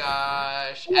my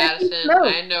gosh, Oh, I see Addison, smoke.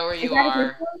 I know where Is you that a are.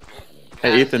 good one?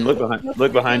 Hey, Ethan, look behind.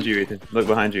 Look behind you, Ethan. Look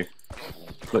behind you.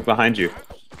 Look behind you.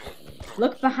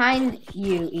 Look behind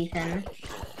you, Ethan.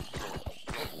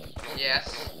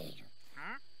 Yes.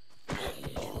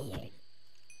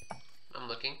 I'm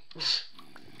looking.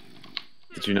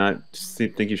 Did you not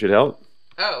think you should help?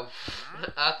 Oh,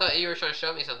 I thought you were trying to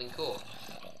show me something cool.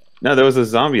 No, there was a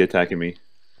zombie attacking me.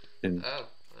 And Oh,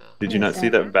 well. did you not see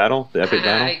that battle? The epic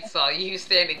battle? I saw you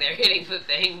standing there hitting the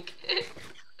thing.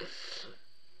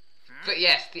 But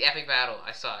yes, the epic battle.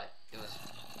 I saw it. It was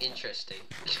interesting.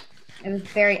 It was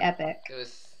very epic. It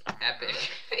was epic.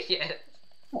 Yes.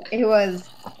 It was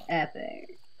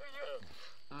epic.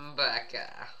 Baka.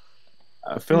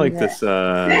 I feel like this.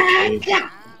 I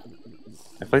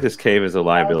feel like this cave is a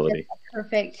liability.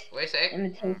 Perfect Wait a sec.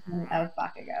 imitation of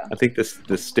Bakugo. I think this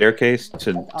staircase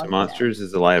to awesome. monsters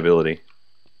is a liability.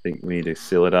 I think we need to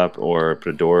seal it up or put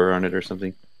a door on it or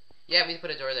something. Yeah, we need to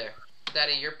put a door there.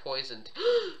 Daddy, you're poisoned.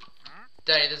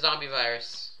 Daddy, the zombie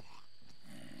virus.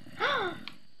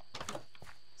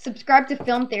 Subscribe to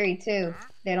Film Theory too.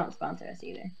 They don't sponsor us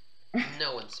either.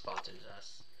 No one sponsors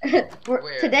us.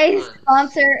 We're- today's Fun.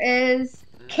 sponsor is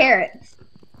carrots.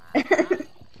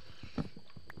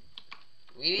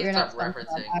 We need We're to not stop sponsored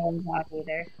by referencing. Autumn Dog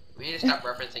either. We need to stop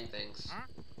referencing things.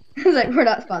 It's like we're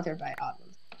not sponsored by Autumn.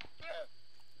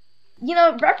 You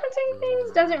know, referencing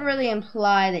things doesn't really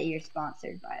imply that you're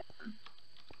sponsored by them.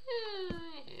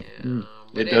 Yeah,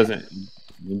 but It doesn't.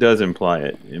 It does imply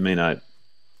it. It may not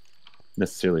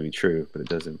necessarily be true, but it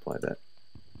does imply that.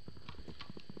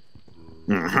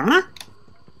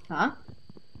 Huh?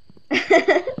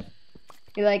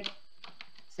 You're like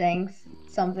saying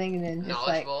something and then just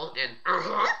like Knowledgeable and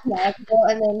knowledgeable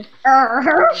and then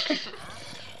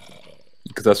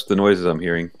Because that's the noises I'm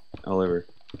hearing all over.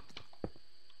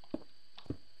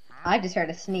 I just heard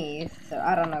a sneeze, so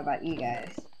I don't know about you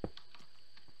guys.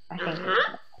 I think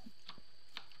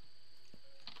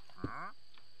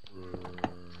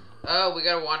oh, we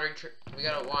got a wandering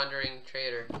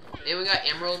trader. And we got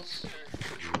emeralds.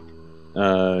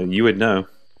 You would know.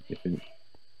 If it,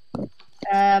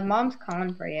 Mom's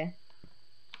calling for you.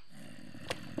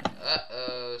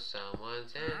 Uh-oh,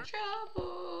 someone's in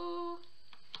trouble.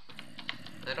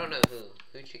 I don't know who.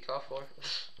 Who'd she call for?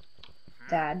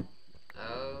 Dad.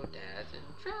 Oh, Dad's in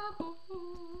trouble.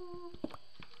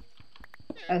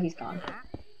 Oh, he's gone.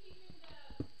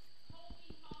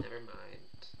 Never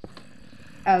mind.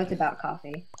 Oh, it's about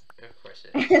coffee. Of course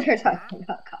it is. They're talking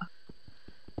about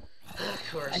coffee. Of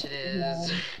course it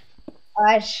is.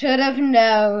 I should have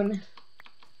known.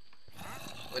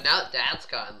 Well, now that Dad's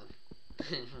gone.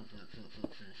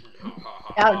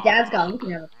 Now Dad's gone. We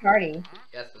can have a party.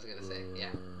 Yes, I was gonna say.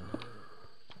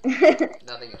 Yeah.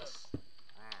 Nothing else.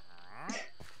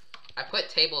 I put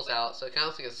tables out, so it kind of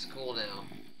looks like a school now.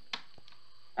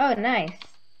 Oh, nice.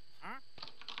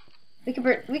 We can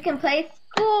play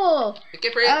school. We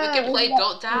can play. We can play.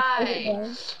 Don't die. Hey,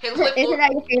 let's play. Isn't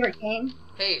that your favorite game?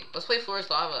 Hey, let's play Floor is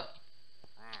Lava.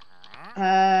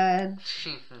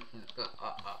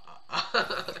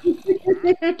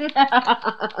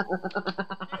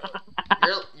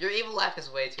 Your evil laugh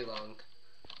is way too long.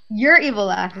 Your evil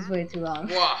laugh is way too long.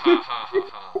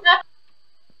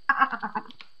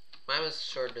 Mine was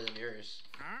shorter than yours.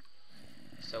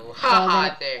 So,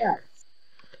 haha, there.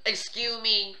 Excuse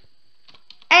me.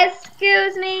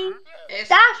 Excuse me.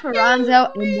 That's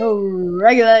Ronzo, and no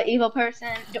regular evil person.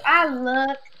 Do I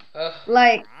look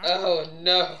like? Oh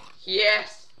no.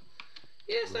 Yes.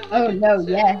 Yes. I Oh look no. at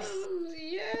Yes. Sims.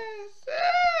 Yes.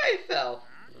 Ah, I fell.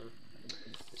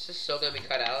 It's just so gonna be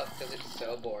cut out because it's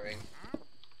so boring.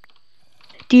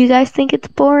 Do you guys think it's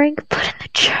boring? Put in the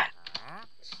chat.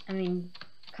 I mean,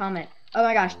 comment. Oh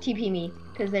my gosh, TP me,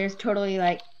 because there's totally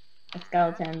like a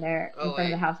skeleton there in front of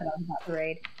the house that I was about to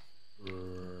raid.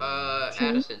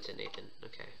 Addison to Nathan.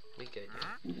 Okay, we good.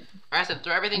 Addison,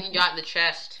 throw everything you got in the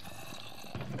chest.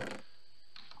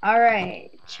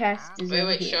 Alright, chest is Wait, over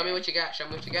wait, here. show me what you got. Show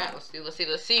me what you got. Let's see, let's see,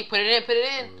 let's see. Put it in, put it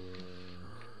in.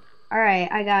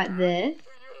 Alright, I got this.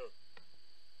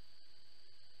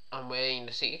 I'm waiting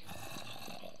to see.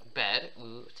 Bed.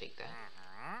 Ooh, take that.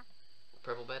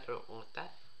 Purple bed. I don't want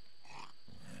that.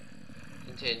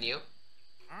 Continue.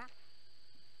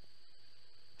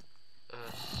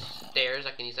 Stairs.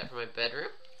 I can use that for my bedroom.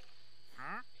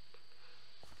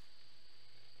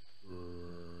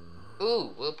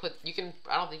 Ooh, we'll put. You can.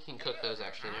 I don't think you can cook those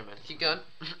actually. Never mind. Keep going.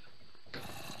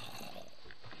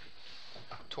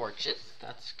 Torches.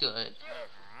 That's good.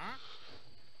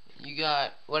 You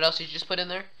got. What else did you just put in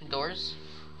there? Doors.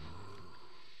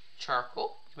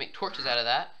 Charcoal. You can make torches out of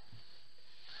that.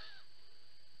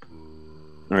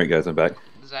 All right, guys, I'm back.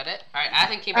 Is that it? All right.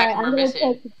 Athens came back Alright, from her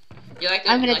mission. You like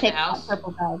the? I'm you gonna like take the that house?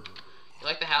 purple bed. You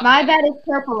like the house? My bed is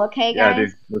purple, okay, Yeah, guys?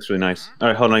 dude, looks really nice. All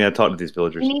right, hold on, I gotta talk to these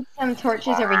villagers. We need some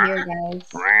torches over here, guys.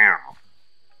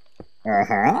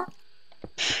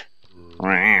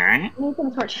 We need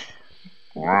some torches.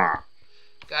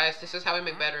 Guys, this is how we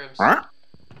make bedrooms.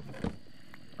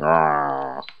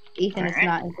 Ethan is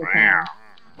not entertained.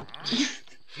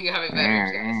 You gotta make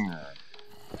bedrooms,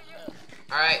 guys.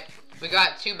 Alright, we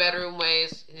got 2 bedroom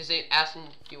ways. Just asking,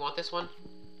 do you want this one?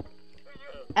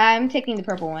 I'm taking the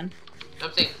purple one.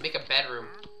 I'm saying make a bedroom.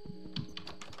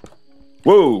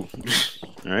 Whoa!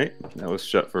 All right, that was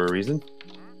shut for a reason.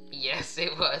 Yes,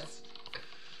 it was.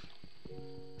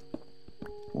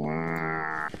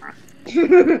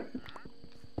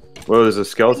 Whoa, there's a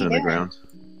skeleton in the doing? ground.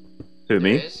 Who, There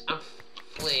me? is. I'm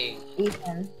fleeing.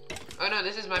 Ethan. Oh no,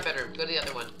 this is my bedroom. Go to the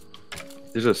other one.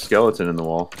 There's a skeleton in the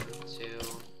wall. 2.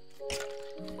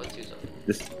 1, 2 something.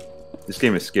 This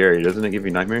game is scary. Doesn't it give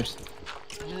you nightmares?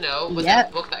 No, but Yep.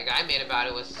 that book that guy made about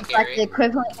it was It's like scary. the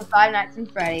equivalent to Five Nights at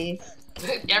Freddy's.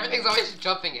 Everything's always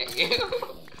jumping at you.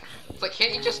 It's like,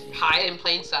 can't you just hide in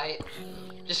plain sight?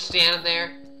 Just stand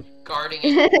there, guarding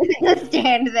it. Just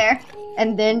stand there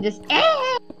and then just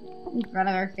in front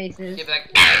of our faces. You'd be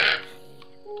like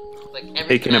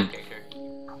every Hey, can FNAF I-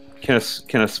 character.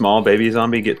 Can a small baby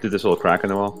zombie get through this little crack in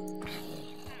the wall?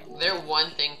 They're one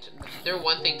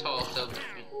thing tall, so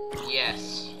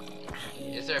yes.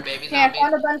 Is there a baby Okay, I zombie?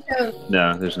 found a bunch of,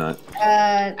 No, there's not.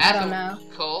 I don't know.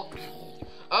 Cole?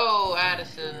 Oh,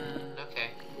 Addison.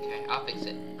 Okay, I'll fix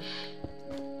it.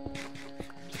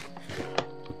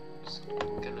 Just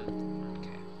gonna.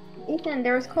 Okay. Ethan,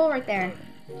 there was coal right there.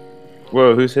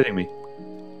 Whoa, who's hitting me?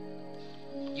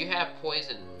 You have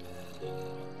poison.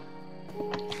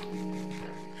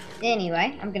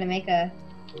 Anyway, I'm gonna make a.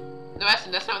 No,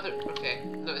 Addison, that's not the. Okay.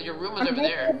 No, your room was I'm over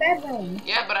making there. a bedroom.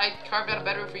 Yeah, but I carved out a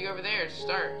bedroom for you over there to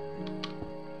start.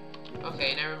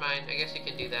 Okay, never mind. I guess you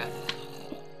can do that.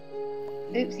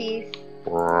 Oopsies.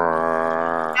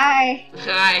 Hi.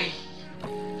 Hi.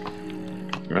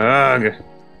 Ugh.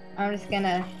 I'm just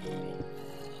gonna.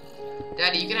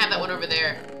 Daddy, you can have that one over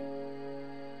there.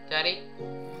 Daddy?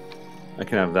 I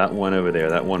can have that one over there.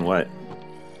 That one what?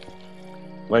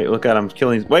 Wait, look at I'm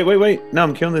killing. Wait. No,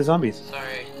 I'm killing the zombies.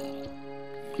 Sorry.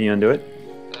 Can you undo it?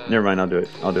 Never mind. mind,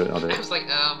 I'll do it. I was like,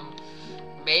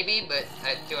 maybe, but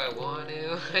do I want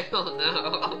to? I don't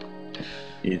know.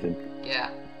 Ethan. Yeah.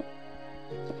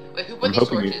 Wait, who put I'm these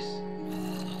hoping you- torches?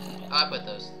 Oh, I put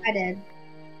those. I did.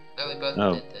 Oh, we both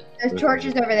Oh. did then. There's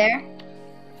torches over there.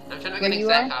 I'm trying to make Where an you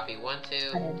exact are? copy. 1, 2.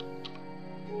 I did.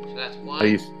 So that's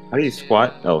 1. How do you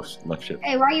squat? Oh, left shift.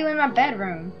 Hey, why are you in my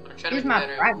bedroom? I'm trying Here's to make my a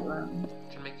bedroom. private room.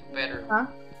 Trying to make it better. Huh?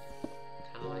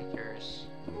 Kind of like yours.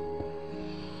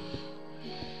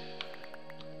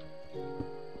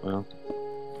 Well,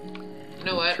 You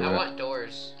know what? Sure. I want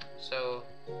doors. So,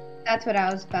 That's what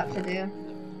I was about to do.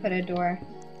 Put a door.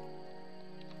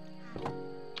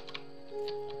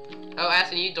 oh,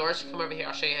 Aston, you need doors? Come over here.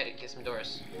 I'll show you how to get some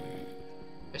doors.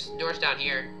 There's doors down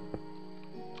here.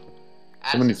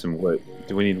 someone needs some wood.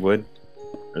 Do we need wood?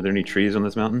 Are there any trees on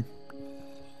this mountain?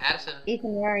 Addison,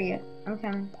 Ethan, where are you? I'm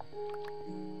coming.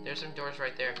 there's some doors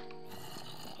right there.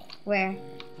 Where?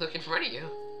 Look in front of you.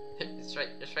 It's right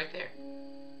there.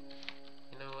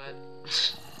 You know what?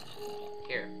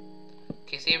 Here.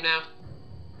 Can you see him now?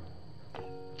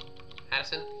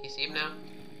 Addison, can you see him now?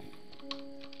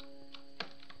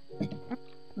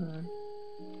 Hmm.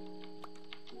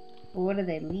 What do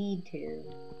they lead to?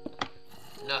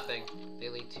 Nothing. They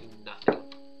lead to nothing.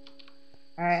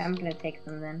 Alright, I'm gonna take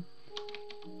them then.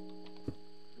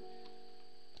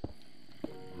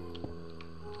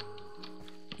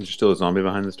 Is there still a zombie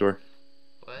behind this door?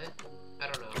 What? I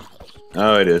don't know.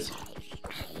 Oh, it is.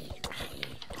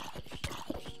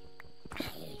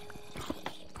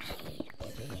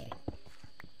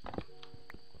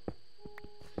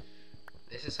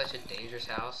 This is such a dangerous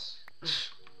house.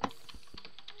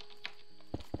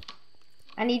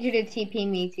 I need you to TP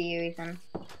me to you, Ethan.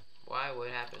 Why? What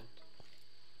happened?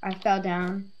 I fell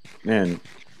down. Man.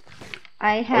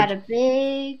 I had a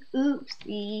big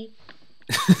oopsie.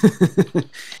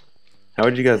 How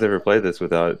would you guys ever play this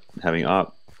without having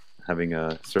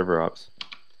server ops?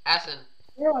 Asin,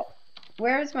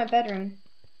 Where's my bedroom?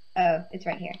 Oh, it's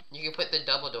right here. you can put the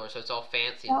double door so it's all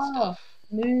fancy and Oh. stuff.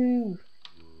 Move.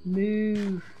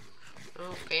 Move.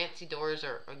 Oh, fancy doors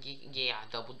are yeah,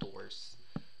 double doors.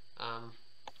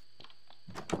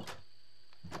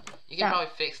 You can Yeah. probably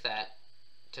fix that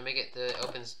to make it the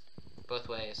opens both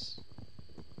ways.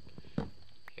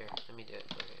 Here, let me do it.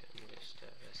 Okay, let me just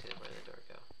see where the door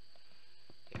go.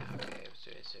 Yeah, okay.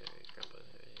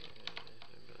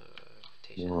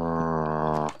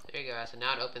 There you go. So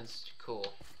now it opens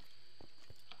cool.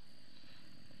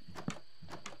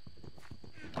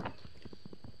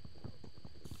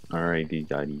 Alrighty,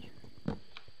 daddy.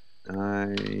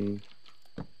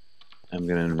 I'm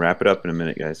gonna wrap it up in a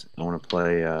minute, guys. I want to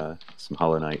play some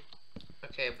Hollow Knight.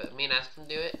 Okay, but me and Aston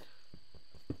do it.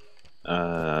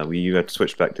 You have to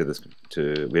switch back to this.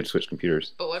 We have to switch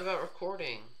computers. But what about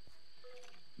recording?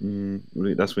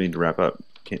 That's what we need to wrap up.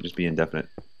 Can't just be indefinite.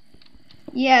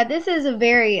 Yeah, this is a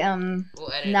very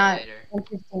We'll edit not it later.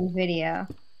 interesting video.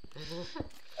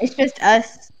 It's just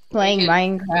us playing We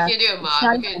Minecraft. can do a It's mod.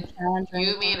 not We even can, a challenge or you,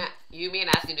 anything. me, and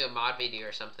Aston can do a mod video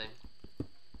or something.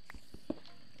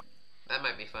 That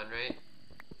might be fun, right?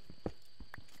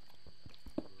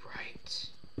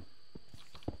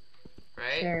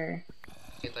 Right? Sure.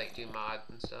 You could like do mods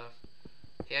and stuff.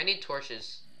 Hey, I need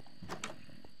torches.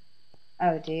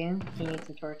 Oh, do you? Do you need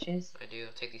some torches? I do.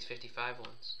 I'll take these 55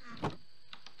 ones. I'll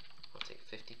take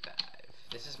 55.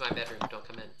 This is my bedroom. Don't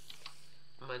come in.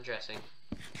 I'm undressing.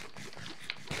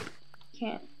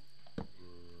 Can't.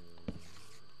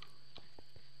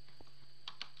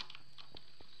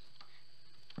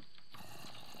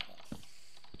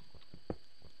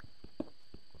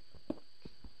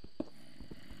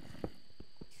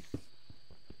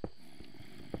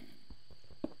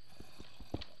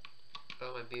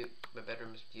 Oh, my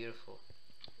bedroom is beautiful.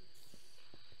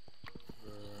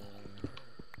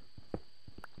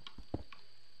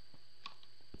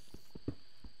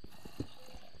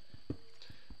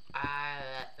 I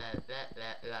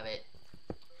love it.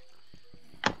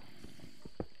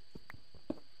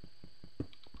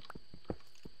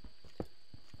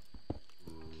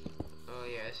 Oh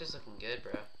yeah, this is looking good,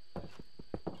 bro.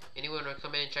 Anyone want to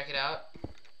come in and check it out?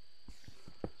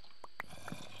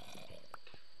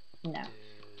 No.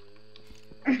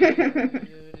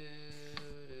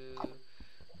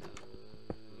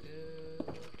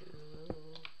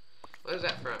 What is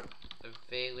that from? I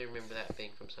vaguely remember that thing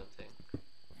from something.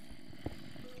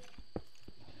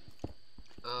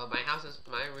 Oh, my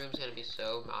room's gonna be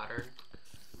so modern.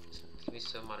 It's gonna be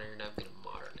so modern, and I'm gonna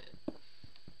modern it.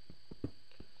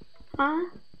 Huh?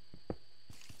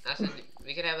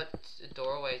 We could have a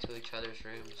doorway to each other's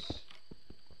rooms.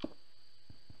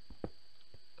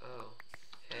 Oh,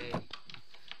 hey.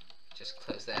 Just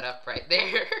close that up right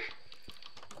there.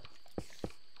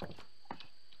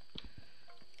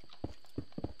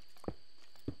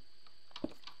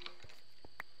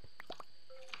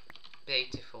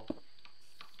 Beautiful.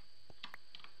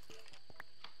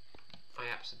 I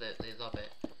absolutely love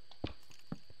it.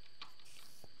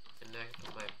 And I can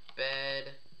put my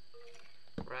bed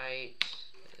right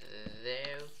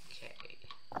there. Okay.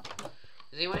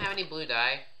 Does anyone have any blue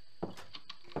dye?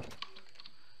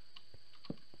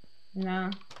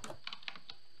 No.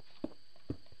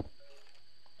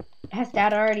 Has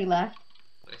Dad already left?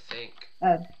 I think.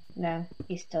 Oh, no.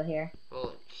 He's still here.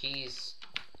 Well,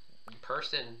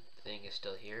 person thing is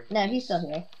still here. No, he's still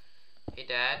here. Hey,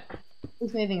 Dad.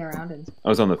 He's moving around and I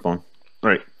was on the phone.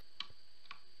 Right.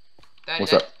 Daddy,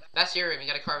 What's up? That's your room. You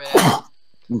gotta carve it out.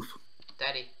 Oof.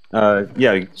 Daddy,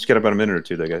 Yeah, you just got about a minute or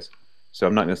two there, guys. So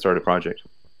I'm not gonna start a project.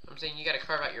 I'm saying you gotta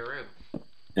carve out your room.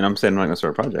 And I'm saying I'm not gonna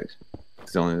start a project.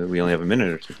 Because we only have a minute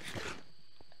or two.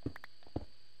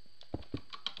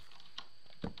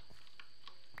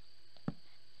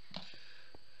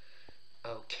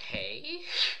 Okay.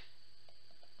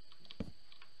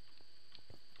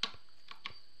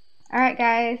 Alright,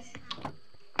 guys.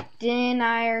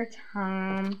 Dinner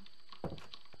time.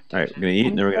 Alright, we're gonna eat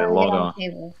and then we're gonna log off.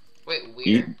 Wait, Eat.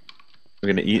 weird. We're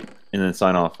gonna eat and then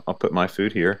sign off. I'll put my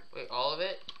food here. Wait, all of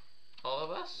it? All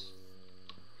of us?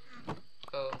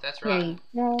 Oh, that's Here right. you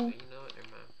go. You know what? Never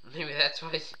mind. Maybe that's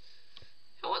why.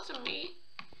 I want some meat.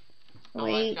 Oh my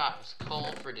Wait. god, it's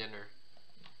cold for dinner.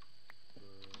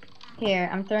 Here,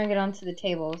 I'm throwing it onto the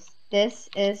tables. This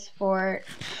is for...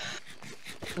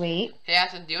 Wait. Hey,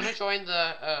 Aston, do you want to join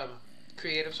the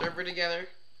creative server together?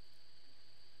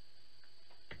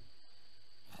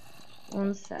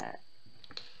 One sec.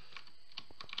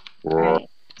 All Alright,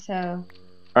 so there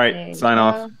right, you sign go.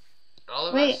 off. All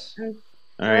of Wait, us. I'm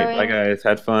All right, bye Throwing- guys.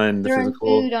 Had fun. This throwing is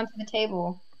cool. food onto the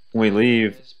table. When we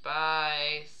leave.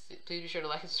 Bye. Please be sure to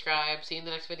like and subscribe. See you in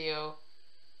the next video.